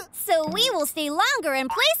 So we will stay longer and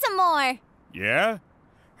play some more. Yeah?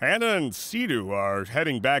 Hannah and Situ are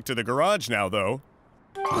heading back to the garage now, though.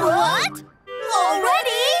 What?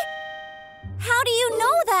 Already? How do you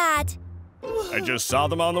know that? I just saw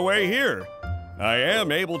them on the way here. I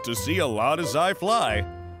am able to see a lot as I fly.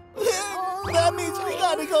 That means we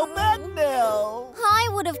gotta go back now. I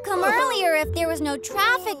would have come earlier if there was no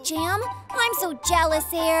traffic jam. I'm so jealous,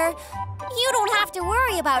 Air. You don't have to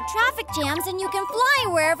worry about traffic jams and you can fly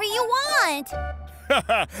wherever you want.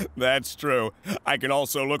 That's true. I can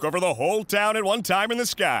also look over the whole town at one time in the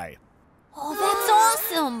sky. Oh, that's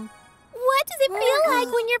awesome. What does it feel like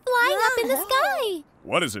when you're flying up in the sky?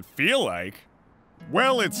 What does it feel like?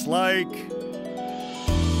 Well, it's like...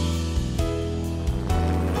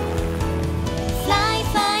 Fly,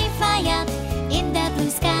 fly, fly up in the blue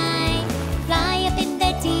sky. Fly up in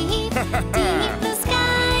the deep, deep blue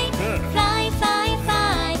sky. Fly, fly,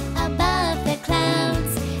 fly above the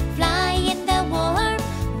clouds. Fly in the warm,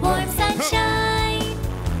 warm sunshine.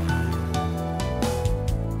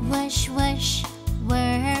 Whoosh, whoosh,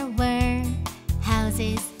 whir, whir.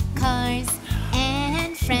 Houses, cars,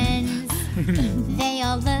 and friends. They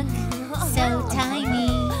all look so tiny,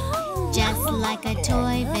 just like a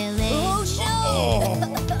toy village.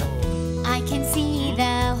 I can see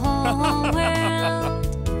the whole world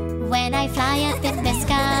when I fly up in the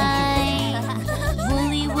sky.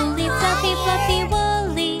 Woolly, woolly, fluffy, fluffy,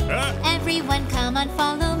 woolly. Everyone come on,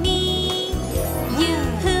 follow me.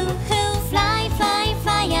 You-hoo-hoo, fly, fly,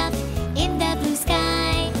 fly up in the blue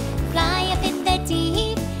sky. Fly up in the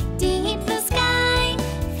deep, deep blue sky.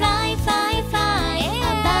 Fly, fly, fly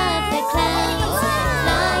above the clouds.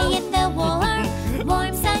 Fly in the warm,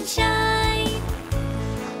 warm sunshine.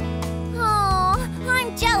 Aw,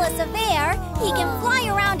 I'm jealous of Air. He can fly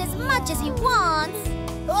around as much as he wants.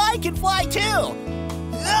 I can fly too.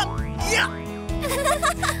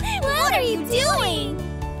 What are you doing?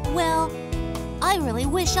 Well, I really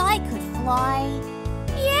wish I could fly.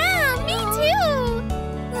 Yeah, me too.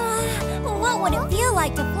 What would it feel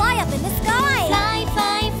like to fly up in the sky? Fly,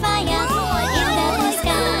 fly, fly up in the blue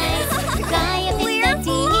sky. Fly up in the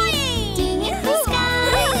deep, deep blue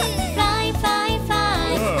sky. Fly, fly, fly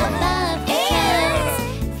above the clouds.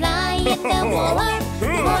 Fly in the warm,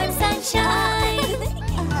 warm sunshine.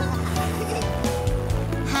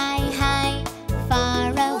 High, high, far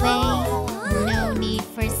away. No need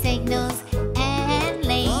for signals and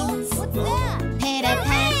lanes.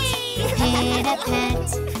 Pit-a-pat, pit-a-pat.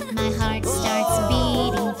 My heart starts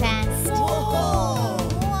beating fast.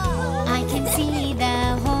 I can see the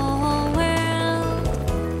whole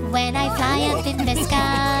world when I fly up in the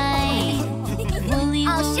sky. Woolly,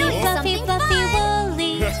 woolly, fluffy, fluffy,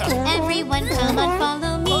 woolly. Everyone come on,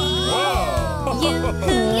 follow me.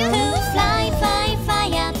 You-hoo-hoo, fly, fly, fly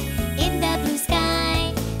up in the blue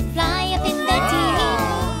sky. Fly up in the deep,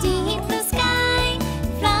 deep blue sky.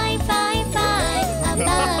 Fly, fly, fly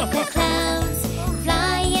above the clouds.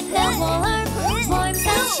 Fly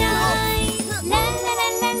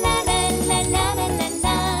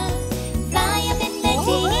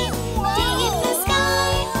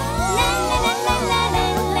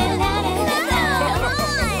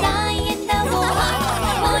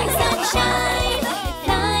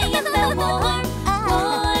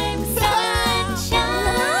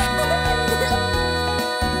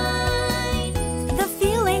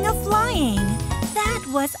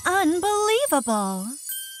unbelievable.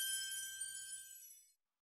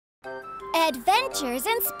 Adventures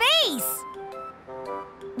in space!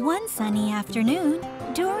 One sunny afternoon,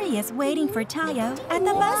 Dory is waiting for Tayo at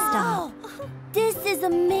the bus stop. This is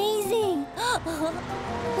amazing!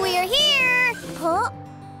 We're here! Huh?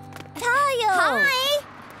 Tayo! Hi!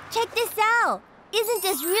 Check this out! Isn't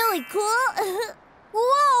this really cool?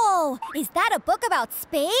 Whoa! Is that a book about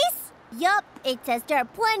space? Yup, it says there are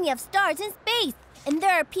plenty of stars in space, and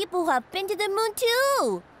there are people who have been to the moon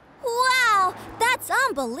too! Wow! That's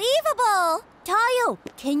unbelievable! Tayo,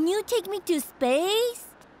 can you take me to space?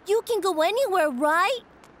 You can go anywhere, right?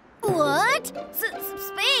 What?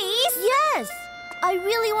 Space? Yes! I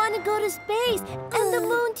really want to go to space, and the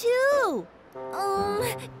moon too!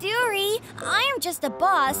 Dory, I am just a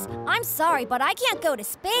boss. I'm sorry, but I can't go to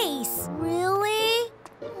space. Really?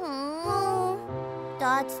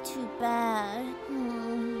 That's too bad.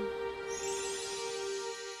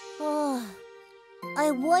 Oh,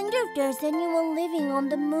 I wonder if there's anyone living on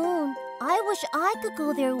the moon. I wish I could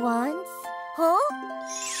go there once. Huh?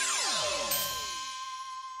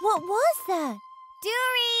 What was that?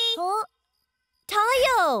 Dory! Huh?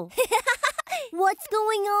 Tayo! What's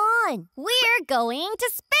going on? We're going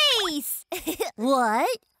to space!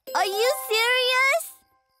 What? Are you serious?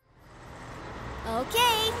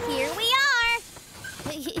 Okay, here we are.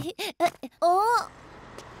 Oh!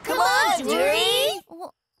 Come on, Dory!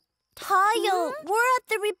 Tayo, we're at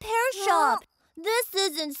the repair shop. This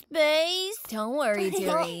isn't space. Don't worry,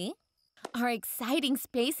 Dory. Our exciting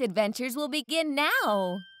space adventures will begin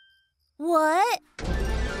now. What?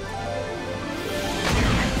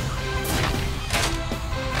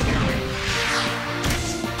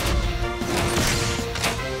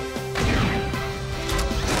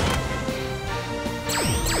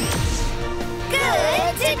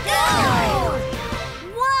 Good to go!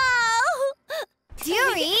 Wow!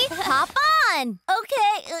 Dory, hop on!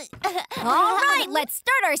 Okay. All right, let's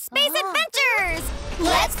start our space adventures!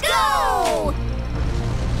 Let's go!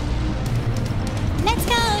 Let's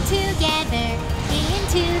go together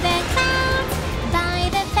into the clouds by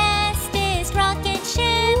the fastest rocket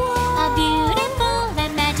ship. A beautiful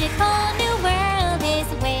and magical new world is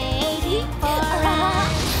waiting for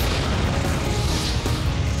us.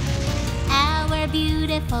 Our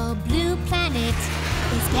beautiful blue planet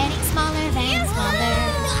is getting smaller and smaller.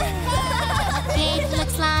 It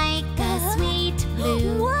looks like a sweet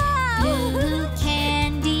blue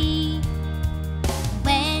candy.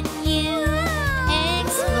 When you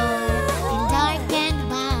explore in dark and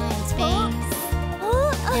wide space,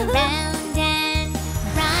 the round and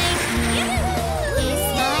bright moon is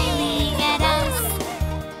smiling at us.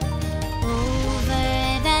 Over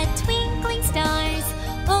the twinkling stars,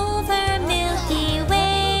 over Milky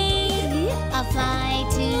Way, I'll fly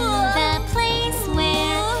to the place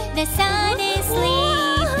where the sun is sleeping.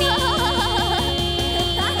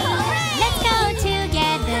 Let's go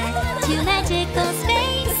together to magical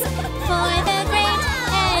space for the great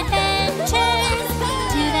adventures,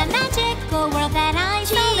 to the magical world that I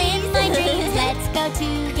saw in my dreams. Let's go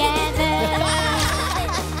together.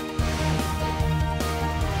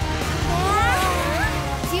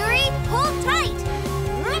 Dory, hold tight!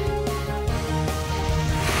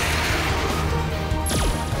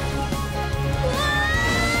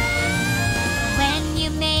 When you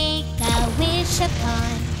make a wish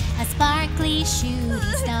upon a sparkly shooting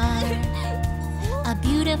star, a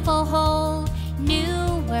beautiful whole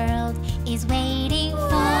new world is waiting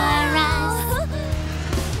for us.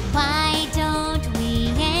 Why don't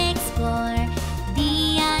we explore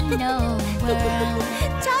the unknown world?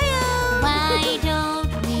 Why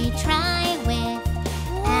don't we try with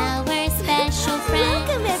our special friends?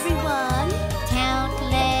 Welcome, everyone!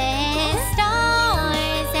 Countless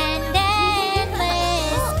stars and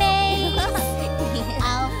endless space.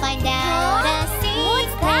 I'll find out a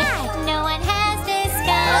secret no one has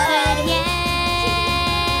discovered yet.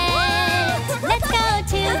 Let's go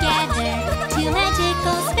together to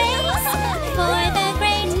magical space for the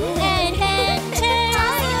great adventures,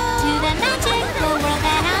 to the magical world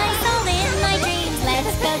that I saw in my dreams.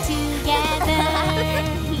 Let's go together.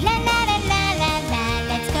 La la la la la la.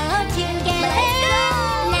 Let's go together.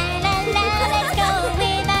 La la la. Let's go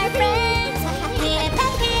with our friends. Hit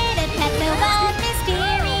a pep, move on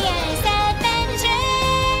mysterious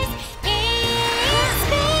adventures in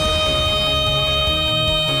space.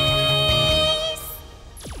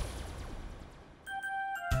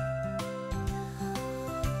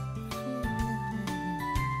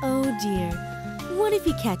 Oh dear, what if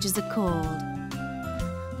he catches a cold?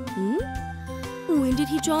 When did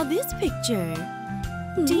he draw this picture?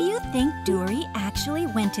 Do you think Dory actually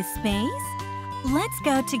went to space? Let's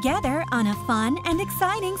go together on a fun and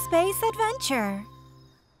exciting space adventure.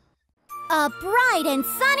 A bright and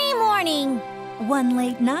sunny morning. One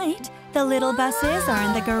late night, the little buses are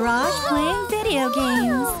in the garage playing video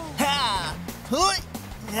games. Ha!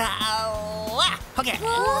 Okay.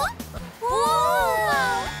 Woohoo!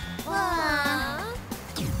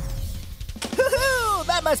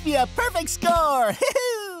 That must be a perfect score!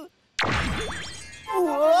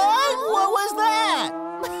 What was that?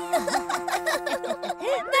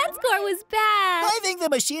 That score was bad. I think the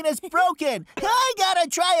machine is broken. I gotta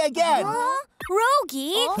try again.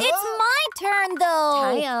 Rogi, it's my turn, though.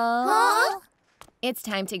 Tayo. It's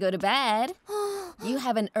time to go to bed. You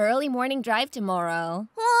have an early morning drive tomorrow.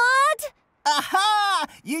 What? Aha!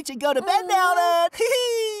 You should go to bed now, then.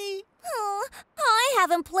 I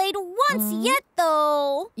haven't played once yet,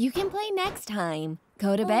 though. You can play next time.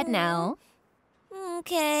 Go to bed now.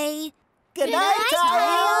 Okay. Good night,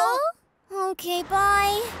 Tayo. Okay,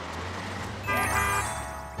 bye.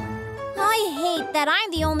 I hate that I'm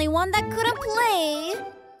the only one that couldn't play.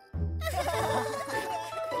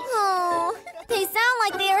 Oh, they sound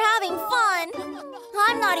like they are having fun.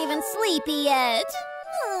 I'm not even sleepy yet.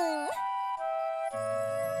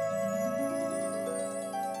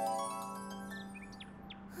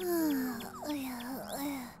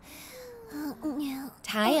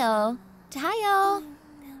 Tayo. Tayo.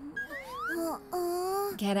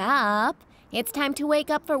 Get up. It's time to wake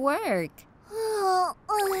up for work.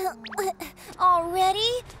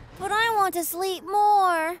 Already? But I want to sleep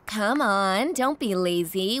more. Come on, don't be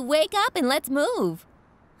lazy. Wake up and let's move.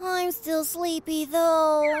 I'm still sleepy,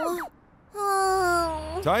 though.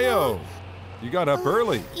 Tayo, you got up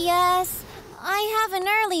early. Yes, I have an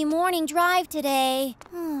early morning drive today.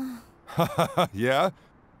 Yeah?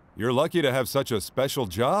 You're lucky to have such a special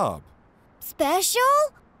job.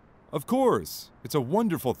 Special? Of course. It's a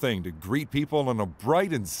wonderful thing to greet people on a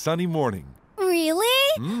bright and sunny morning.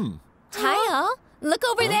 Really? Tayo, look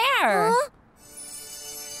over there.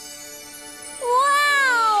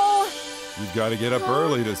 Wow! You've got to get up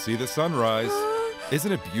early to see the sunrise.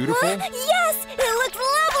 Isn't it beautiful? Yes! It looks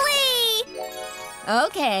lovely!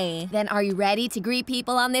 Okay, then are you ready to greet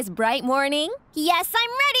people on this bright morning? Yes,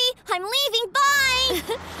 I'm ready! I'm leaving! Bye!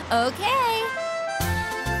 Okay.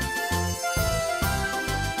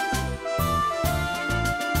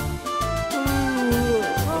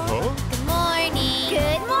 Good morning!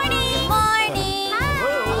 Good morning! Good morning!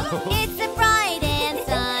 It's a bright and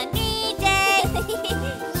sunny day.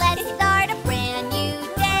 Let's start a brand new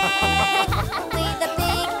day with a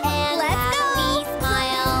big and happy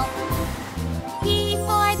smile.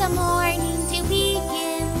 Before the morning dew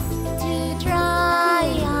begins to dry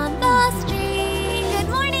on the street. Good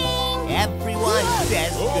morning! Everyone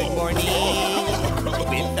says good morning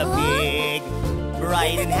with a big,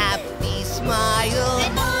 bright and happy smile.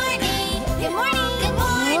 Good morning! Good morning! Good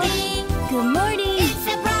morning! Good morning. It's a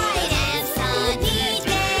bright and sunny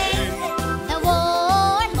day. The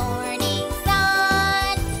warm morning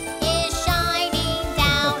sun is shining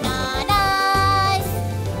down on us.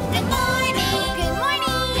 Good morning! Good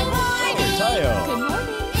morning! Good morning! Tayo. Good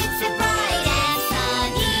morning. It's a bright and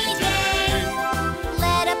sunny day.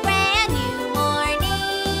 Let a brand new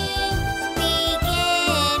morning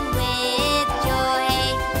begin with joy.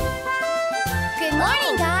 Good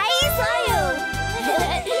morning, guys!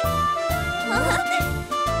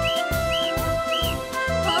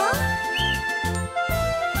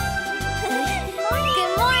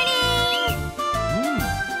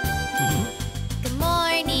 Good morning! Good morning!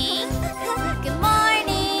 Good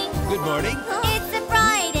morning! Good morning. It's a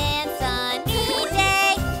bright and sunny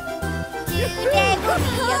day. Today will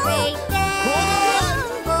be a great day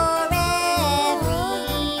for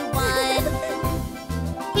everyone.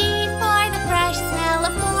 Before the fresh smell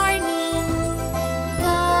of morning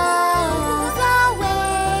goes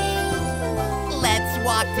away. Let's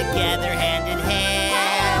walk together hand in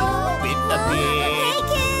hand with a big,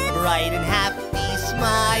 bright and happy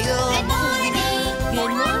smile. Good morning!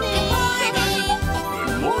 Good morning!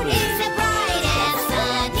 Good morning! It's a bright and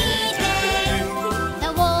sunny day. The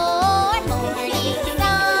warm morning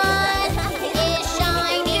sun is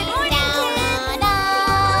shining down on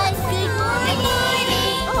us. Good morning!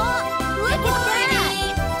 Look at that!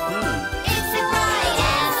 It's a bright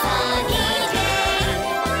and sunny day.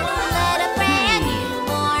 Let a brand new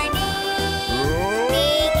morning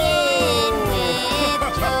begin with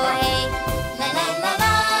joy. La la la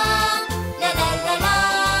la.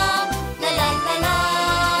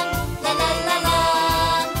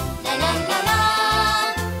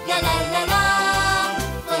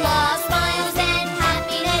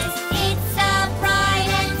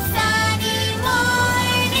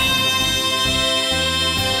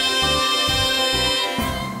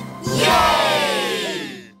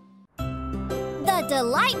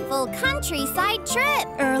 delightful countryside trip.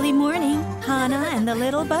 Early morning, Hannah and the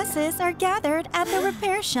little buses are gathered at the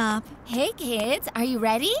repair shop. Hey, kids, are you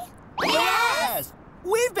ready? Yes!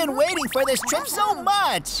 We've been waiting for this trip so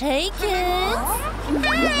much! Hey, kids!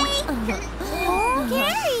 Oh,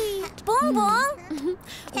 Carrie! Boom Boom!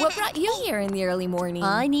 What brought you here in the early morning?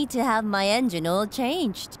 I need to have my engine oil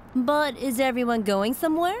changed. But is everyone going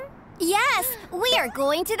somewhere? Yes, we are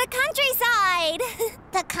going to the countryside.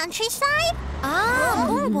 The countryside? Ah,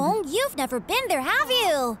 Boom Boom, you've never been there, have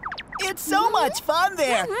you? It's so much fun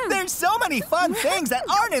there! There's so many fun things that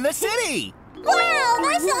aren't in the city! Wow,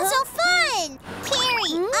 that sounds so fun!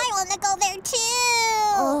 Carrie, I want to go there too!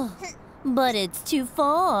 Oh, but it's too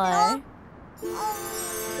far.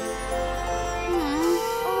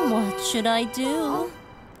 What should I do?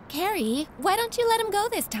 Carrie, why don't you let him go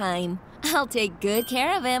this time? I'll take good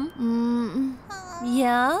care of him.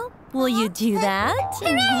 Yeah? Will you do that?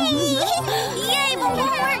 Yay, Boom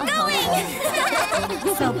Boom, we're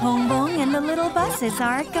going! So Boom Boom and the little buses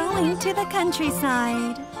are going to the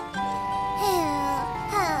countryside.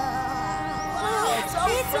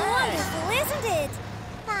 It's wonderful, isn't it?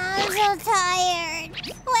 I'm so tired.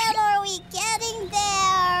 When are we getting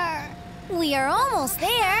there? We are almost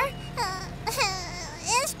there.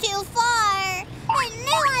 It's too far. I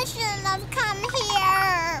knew I shouldn't have come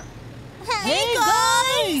here. Hey,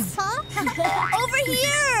 guys! Huh? Over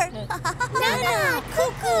here! Nana,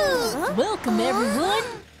 Cuckoo! Welcome, everyone.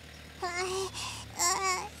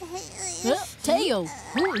 Teo,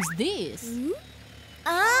 who is this?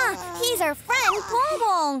 Ah, he's our friend, Boom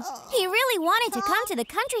Boom. He really wanted to come to the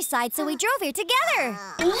countryside, so we drove here together.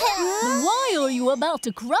 Why are you about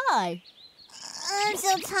to cry? I'm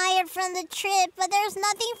so tired from the trip, but there's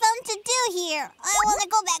nothing fun to do here. I want to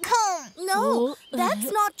go back home. No,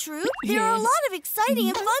 that's not true. There are a lot of exciting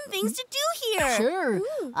and fun things to do here. Sure.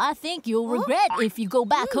 I think you'll regret if you go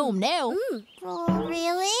back home now. Oh,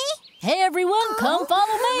 really? Hey, everyone, come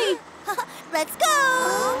follow me. Let's go!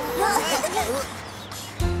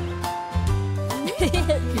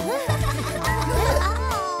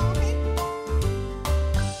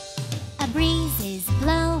 A breeze is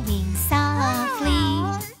blowing softly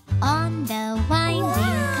on the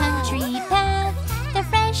winding country path. The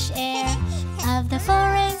fresh air of the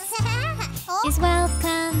forest is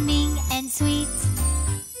welcoming and sweet.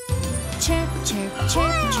 Chirp, chirp,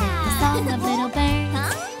 chirp, chirp, the song of little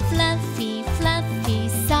birds. Fluffy, fluffy,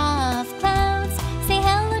 soft clouds. Say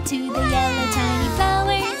hello to the yellow tiny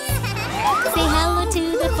flowers. Say hello to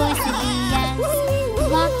the voice of the ants.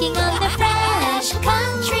 Walking on the fresh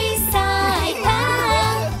countryside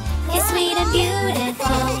path is sweet and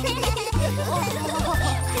beautiful.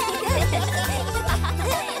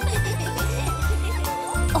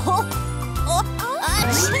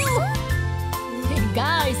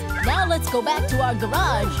 Guys, now let's go back to our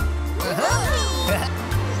garage.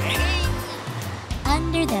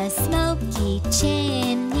 Under the smoky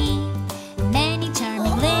chimney, many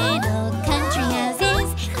charming little country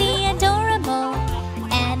houses. The adorable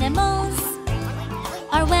animals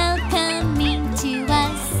are welcoming to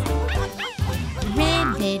us.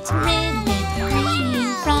 Ribbit, ribbit,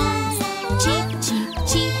 green frogs. Cheep, cheep,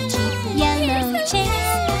 cheep, cheep, yellow chicks.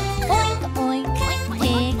 Oink, oink,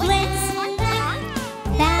 piglets.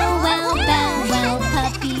 Bow wow,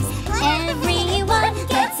 puppies. Everyone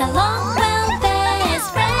gets along well, best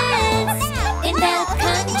friends in the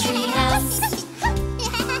country house.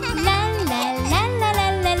 La la la la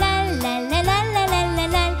la la la la la la la la la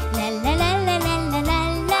la la la la la la la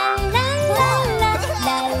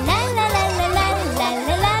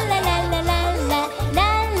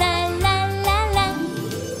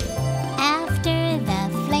After the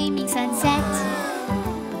flaming sunset,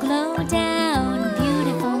 glow down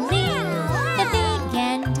beautifully. The big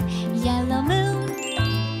and yellow moon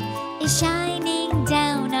is shining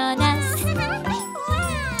down on us.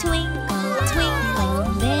 Twinkle, twinkle,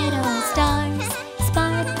 little stars.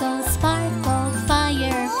 Sparkle, sparkle,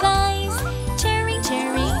 fireflies. Chirring,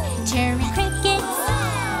 chirring, chirring crickets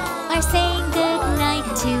are saying good night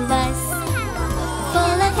to us.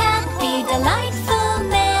 Full of happy, delightful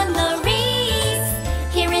memories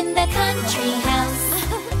here in the country house.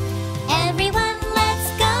 Everyone, let's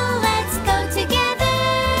go together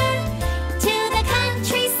to the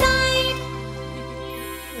countryside.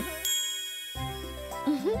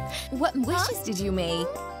 What wishes did you make?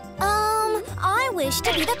 I wish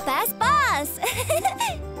to be the best bus.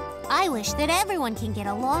 I wish that everyone can get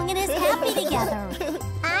along and is happy together.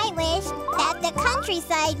 I wish that the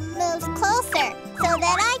countryside moves closer so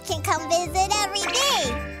that I can come visit every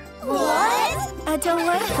day. What? A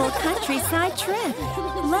delightful countryside trip.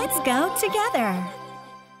 Let's go together.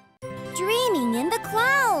 dreaming in the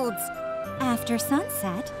clouds. After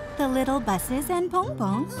sunset, the little buses and Bong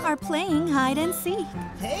Bong are playing hide and seek.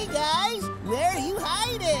 Hey guys, where are you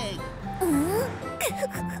hiding?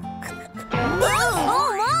 Oh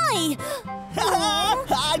my!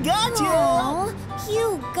 I got you! Oh,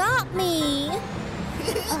 you got me.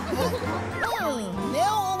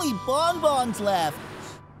 Now only bonbons left.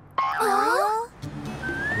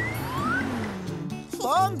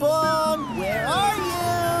 Bong Bong, where are you?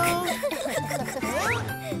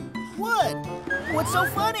 What? What's so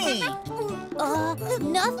funny?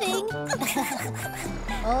 Nothing.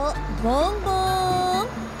 Bong Bong!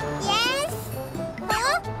 Yes?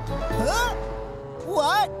 Huh?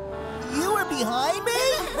 What? You were behind me?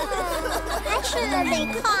 I shouldn't have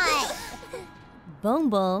been caught. Bong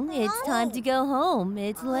Bong, it's time to go home.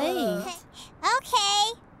 It's late.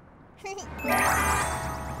 Okay.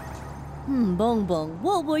 Bong Bong,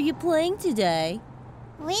 what were you playing today?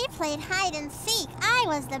 We played hide and seek. I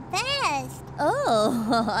was the best.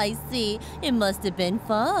 Oh, I see. It must have been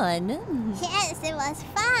fun. Yes, it was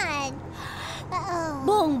fun. Uh-oh.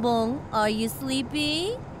 Bong Bong, are you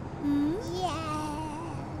sleepy?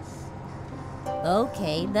 Yes.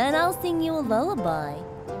 Okay, then I'll sing you a lullaby.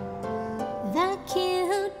 The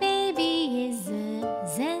cute baby is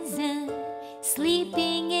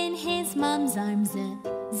sleeping in his mom's arms.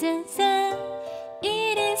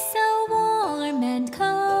 It is so warm and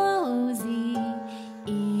cozy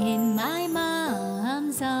in my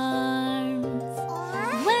mom's arms.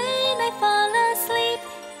 When I fall asleep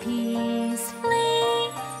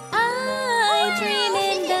peacefully, I dream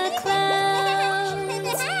in the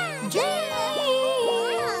clouds,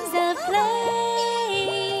 dreams of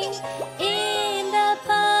play in the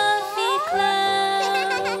puffy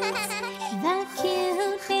clouds. The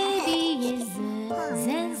cute baby is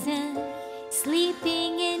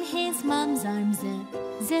sleeping in his mom's arms.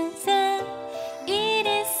 It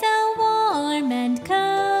is so warm and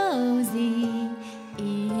cozy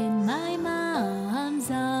in my mom's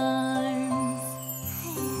arms.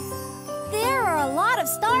 There are a lot of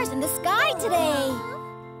stars in the sky today.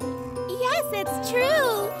 Yes, it's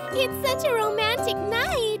true. It's such a romantic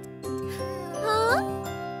night. Huh?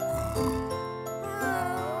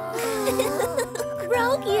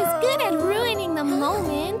 Rogi is good at ruining the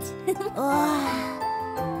moment.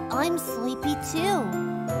 I'm sleepy too.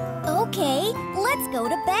 Okay, let's go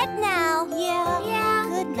to bed now. Yeah.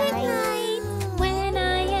 Good night. When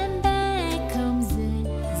I am back home,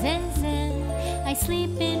 I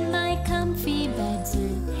sleep in my comfy bed.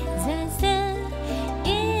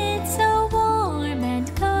 It's so warm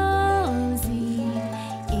and cozy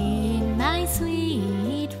in my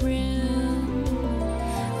sweet room.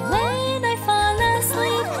 When I fall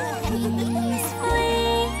asleep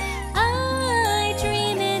peacefully, I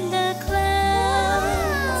dream in the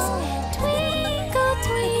clouds. Twinkle,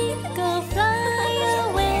 twinkle, fly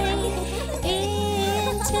away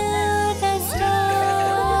into the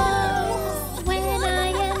stars. When I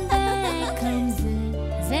am back home,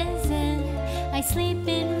 I sleep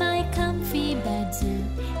in my comfy bed.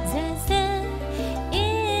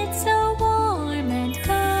 It's so warm and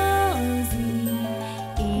cozy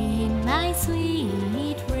in my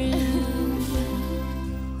sweet room.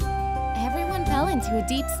 Everyone fell into a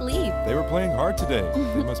deep sleep. They were playing hard today.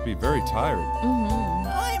 They must be very tired.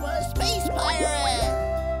 I'm a space pirate.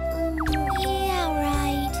 Yeah,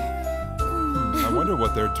 right. I wonder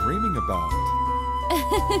what they're dreaming about.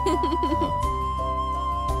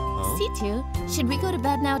 C2, should we go to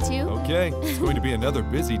bed now too? Okay, it's going to be another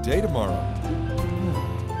busy day tomorrow.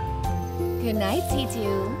 Good night,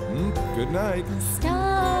 C2. Good night.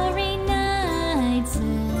 Starry nights,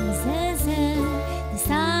 the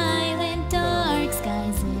sun